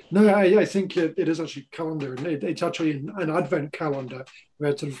that. No, I think it is actually calendar, and it's actually an advent calendar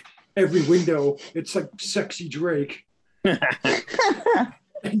where sort of every window it's like sexy Drake.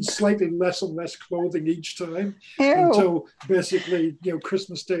 And slightly less and less clothing each time. Ew. Until basically,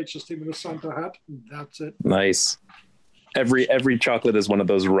 Christmas Day, it's just him in a Santa hat, and that's it. Nice. Every chocolate is one of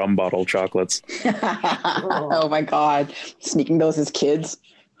those rum bottle chocolates. Oh my God. Sneaking those as kids.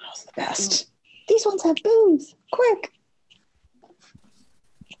 That was the best. These ones have booze. Quick.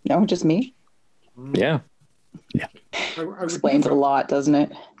 No, just me? Yeah. Explains a lot, doesn't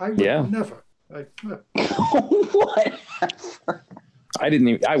it? I would never. Whatever.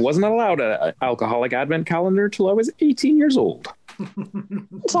 I wasn't allowed an alcoholic advent calendar till I was 18 years old.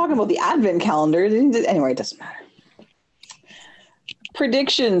 Talking about the advent calendar. Anyway, it doesn't matter.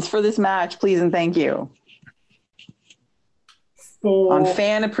 Predictions for this match, please and thank you. On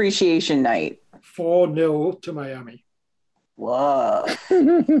Fan Appreciation Night. 4-0 to Miami. Whoa.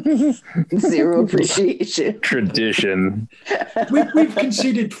 0 appreciation. Tradition. We've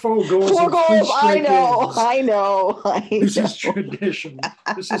conceded 4 goals. 4 goals. I know. This is tradition.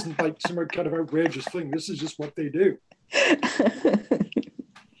 This isn't like some kind of outrageous thing. This is just what they do.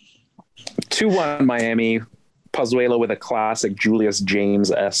 2-1 Miami. Pozuelo with a classic Julius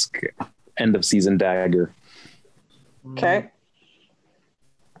James-esque end of season dagger. Okay.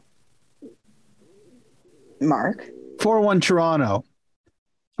 Mark. 4-1 Toronto.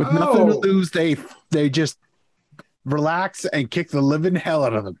 With nothing to lose, they just relax and kick the living hell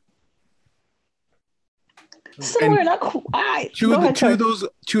out of them. Similar, not quite. Two of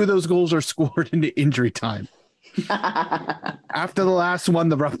those goals are scored into injury time. After the last one,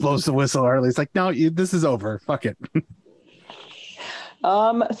 the ref blows the whistle early. It's like, no, this is over. Fuck it.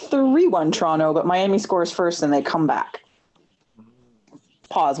 3-1 Toronto, but Miami scores first and they come back.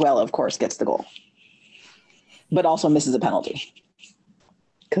 Pozuelo, of course, gets the goal. But also misses a penalty.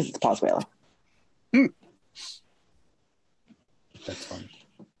 Because it's Pozuelo. That's funny.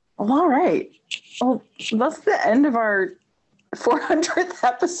 Well, all right. Well, that's the end of our 400th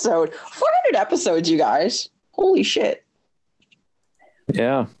episode. 400 episodes, you guys. Holy shit.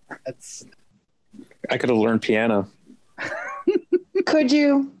 Yeah. I could have learned piano. Could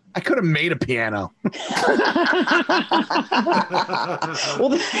you? I could have made a piano.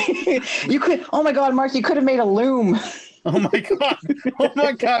 Well, you could. Oh my God, Mark, you could have made a loom. Oh my God.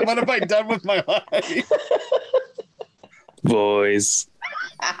 What have I done with my life? Boys.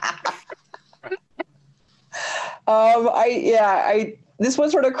 This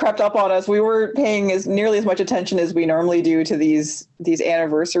one sort of crept up on us. We weren't paying nearly as much attention as we normally do to these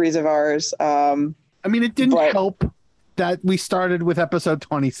anniversaries of ours. I mean, it didn't help that we started with episode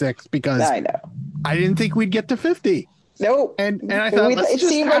 26 because I know. I didn't think we'd get to 50. Nope. And I thought it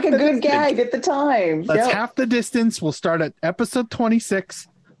seemed like a good gag at the time. Let's Yep. half it seemed like a good gag at the time. Let's half the distance. We'll start at episode 26,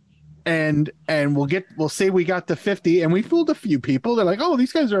 and we'll say we got to 50, and we fooled a few people. They're like, oh,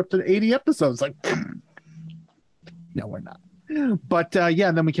 these guys are up to 80 episodes. Like, no, we're not. But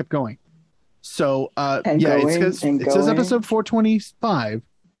yeah, then we kept going. So it says episode 425.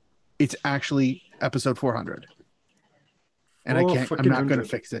 It's actually episode 400, and I'm not going to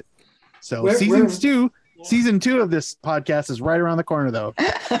fix it. So season two of this podcast is right around the corner, though.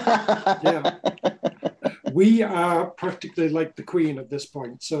 Yeah, we are practically like the Queen at this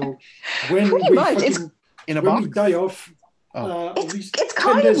point. So when we die off. It's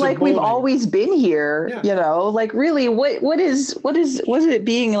kind of like we've always been here, like really what is it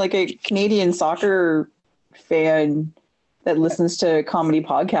being like a Canadian soccer fan that listens to comedy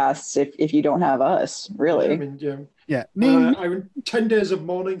podcasts if you don't have us, really? I mean, yeah. I mean, 10 days of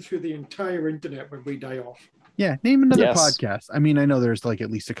mourning through the entire internet when we die off. Yeah, name another podcast. I mean, I know there's like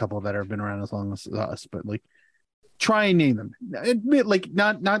at least a couple that have been around as long as us, but like try and name them. Admit, like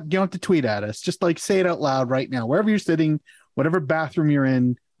not you don't have to tweet at us, just like say it out loud right now, wherever you're sitting, whatever bathroom you're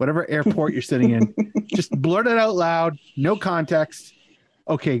in, whatever airport you're sitting in, just blurt it out loud, no context.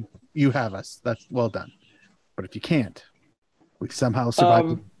 Okay, you have us. That's well done. But if you can't, we somehow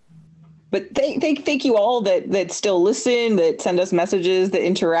survive. But thank you all that still listen, that send us messages, that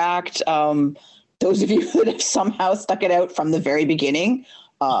interact. Those of you that have somehow stuck it out from the very beginning,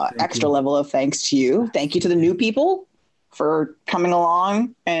 extra level of thanks to you. Thank you to the new people for coming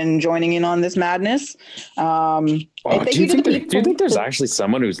along and joining in on this madness. Do you think there's actually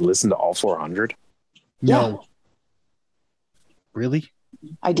someone who's listened to all 400? No. Really?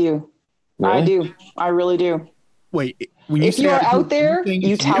 I do. Really? I do. I really do. Wait, if you are out there,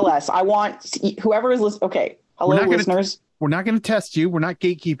 you tell us. I want whoever is listening. Okay. Hello, listeners. We're not going to test you. We're not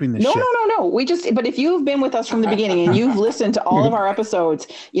gatekeeping this shit. No. But if you've been with us from the beginning and you've listened to all of our episodes,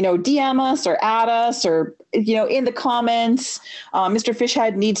 DM us or add us or, in the comments. Mr.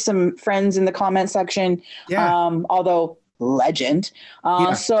 Fishhead needs some friends in the comment section. Yeah. Although legend.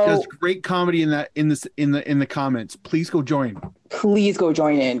 So there's great comedy in the comments. Please go join. Please go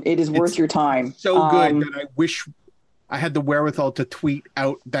join in. It is worth your time. So good that I wish I had the wherewithal to tweet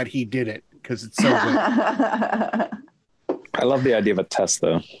out that he did it because it's so good. I love the idea of a test,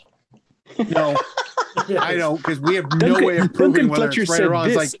 though. No, I know, because we have no way of proving whether it's right or wrong.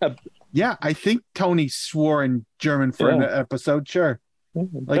 It's like, I think Tony swore in German for an episode. Sure.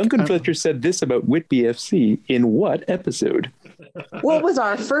 Duncan Fletcher said this about Whitby FC in what episode? What was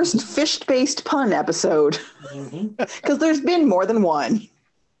our first fish-based pun episode? Because there's been more than one.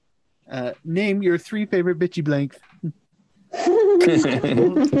 Name your 3 favorite bitchy blanks.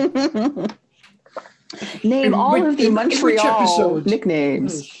 Name all of the Montreal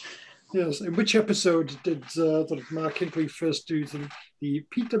nicknames. Yes. In which episode did Mark Hinkley first do the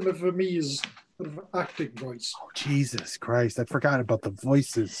Peter Vermeer's sort of acting voice? Oh, Jesus Christ. I forgot about the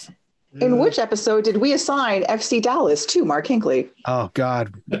voices. Yeah. In which episode did we assign FC Dallas to Mark Hinkley? Oh,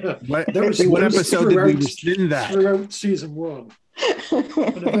 God. What episode did we rescind that? Throughout season 1.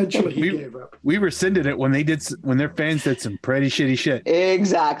 And eventually he gave up. We rescinded it when their fans did some pretty shitty shit.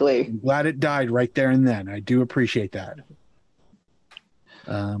 Exactly. I'm glad it died right there and then. I do appreciate that.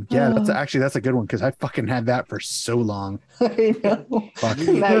 That's a good one because I fucking had that for so long. I know.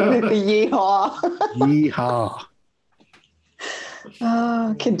 Yeehaw.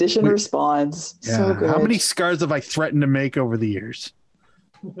 Yeehaw. Conditioned response. Yeah. So good. How many scars have I threatened to make over the years?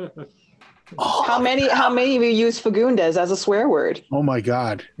 How many of you use Fagundes as a swear word? Oh my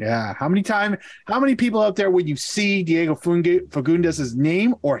God. Yeah. How many people out there would you see Diego Fagundes'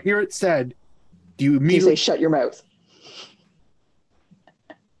 name or hear it said? Do you immediately say shut your mouth?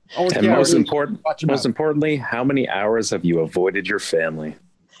 Oh, and most importantly, how many hours have you avoided your family?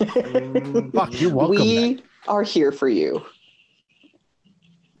 Fuck, you're welcome. We are here for you.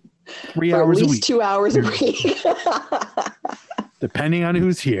 3 hours a week. At least 2 hours a week. Depending on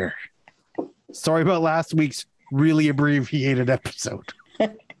who's here. Sorry about last week's really abbreviated episode.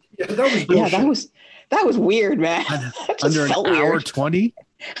 That was weird, man. Under an hour 20?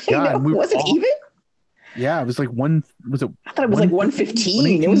 Was it even? Yeah, it was like one. Was it? I thought it was like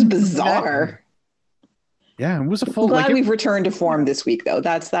 1:15. It was bizarre. Yeah, it was a full. I'm glad we've returned to form this week, though.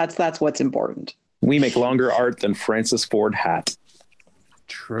 That's what's important. We make longer art than Francis Ford hat.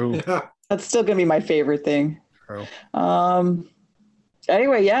 True. Yeah. That's still gonna be my favorite thing. True.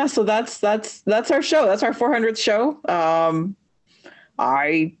 Anyway, yeah. So that's our show. That's our 400th show.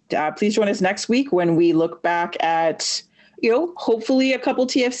 Please join us next week when we look back at hopefully a couple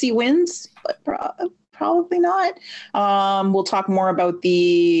TFC wins, but probably not. We'll talk more about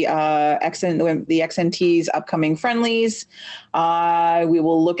the XNT's upcoming friendlies. We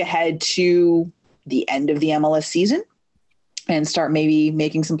will look ahead to the end of the MLS season and start maybe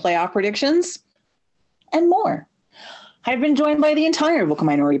making some playoff predictions and more. I've been joined by the entire Vocal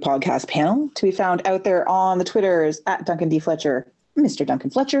Minority Podcast panel, to be found out there on the Twitters at Duncan D. Fletcher, Mr. Duncan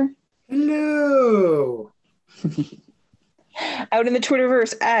Fletcher. Hello. Out in the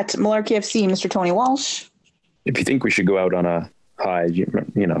Twitterverse at Malarkey FC, Mr. Tony Walsh. If you think we should go out on a high, you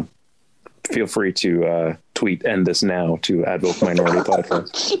know, feel free to tweet "end this now" to @Vocal Minority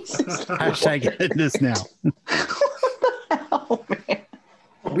Podcast. Hashtag end this now. Oh, man.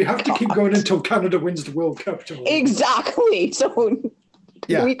 We have to keep going until Canada wins the World Cup. Exactly. So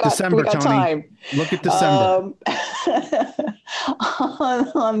yeah, we got December, Tony. time. Look at December.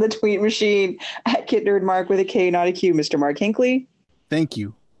 On the tweet machine at KitNerdMark with a K, not a Q, Mr. Mark Hinckley. Thank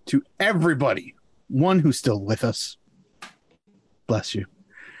you to everybody. One who's still with us. Bless you.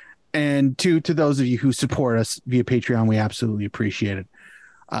 And two, to those of you who support us via Patreon, we absolutely appreciate it.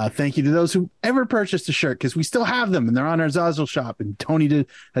 Thank you to those who ever purchased a shirt, because we still have them and they're on our Zazzle shop. And Tony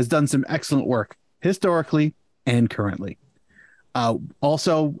has done some excellent work historically and currently.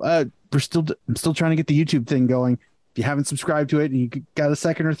 Also, I'm still trying to get the YouTube thing going. If you haven't subscribed to it and you got a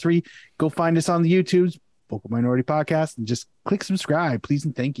second or three, go find us on the YouTubes, Vocal Minority Podcast, and just click subscribe, please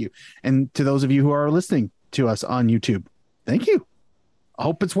and thank you. And to those of you who are listening to us on YouTube, thank you. I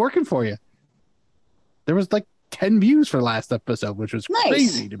hope it's working for you. There was like 10 views for last episode, which was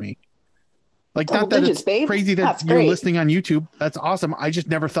crazy to me. Like, not that it's crazy that you're listening on YouTube. That's awesome. I just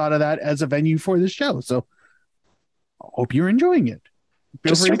never thought of that as a venue for this show. So I hope you're enjoying it.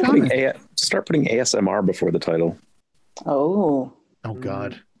 Just start putting ASMR before the title. Oh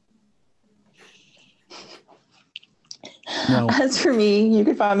God. No. As for me, you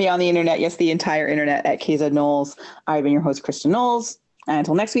can find me on the internet. Yes, the entire internet at KZ Knowles. I've been your host, Kristin Knowles. And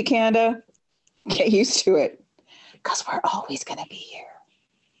until next week, Canada, get used to it, because we're always going to be here.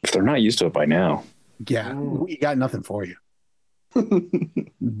 If they're not used to it by now. Yeah, we got nothing for you.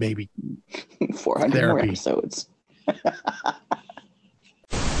 Maybe 400 more episodes.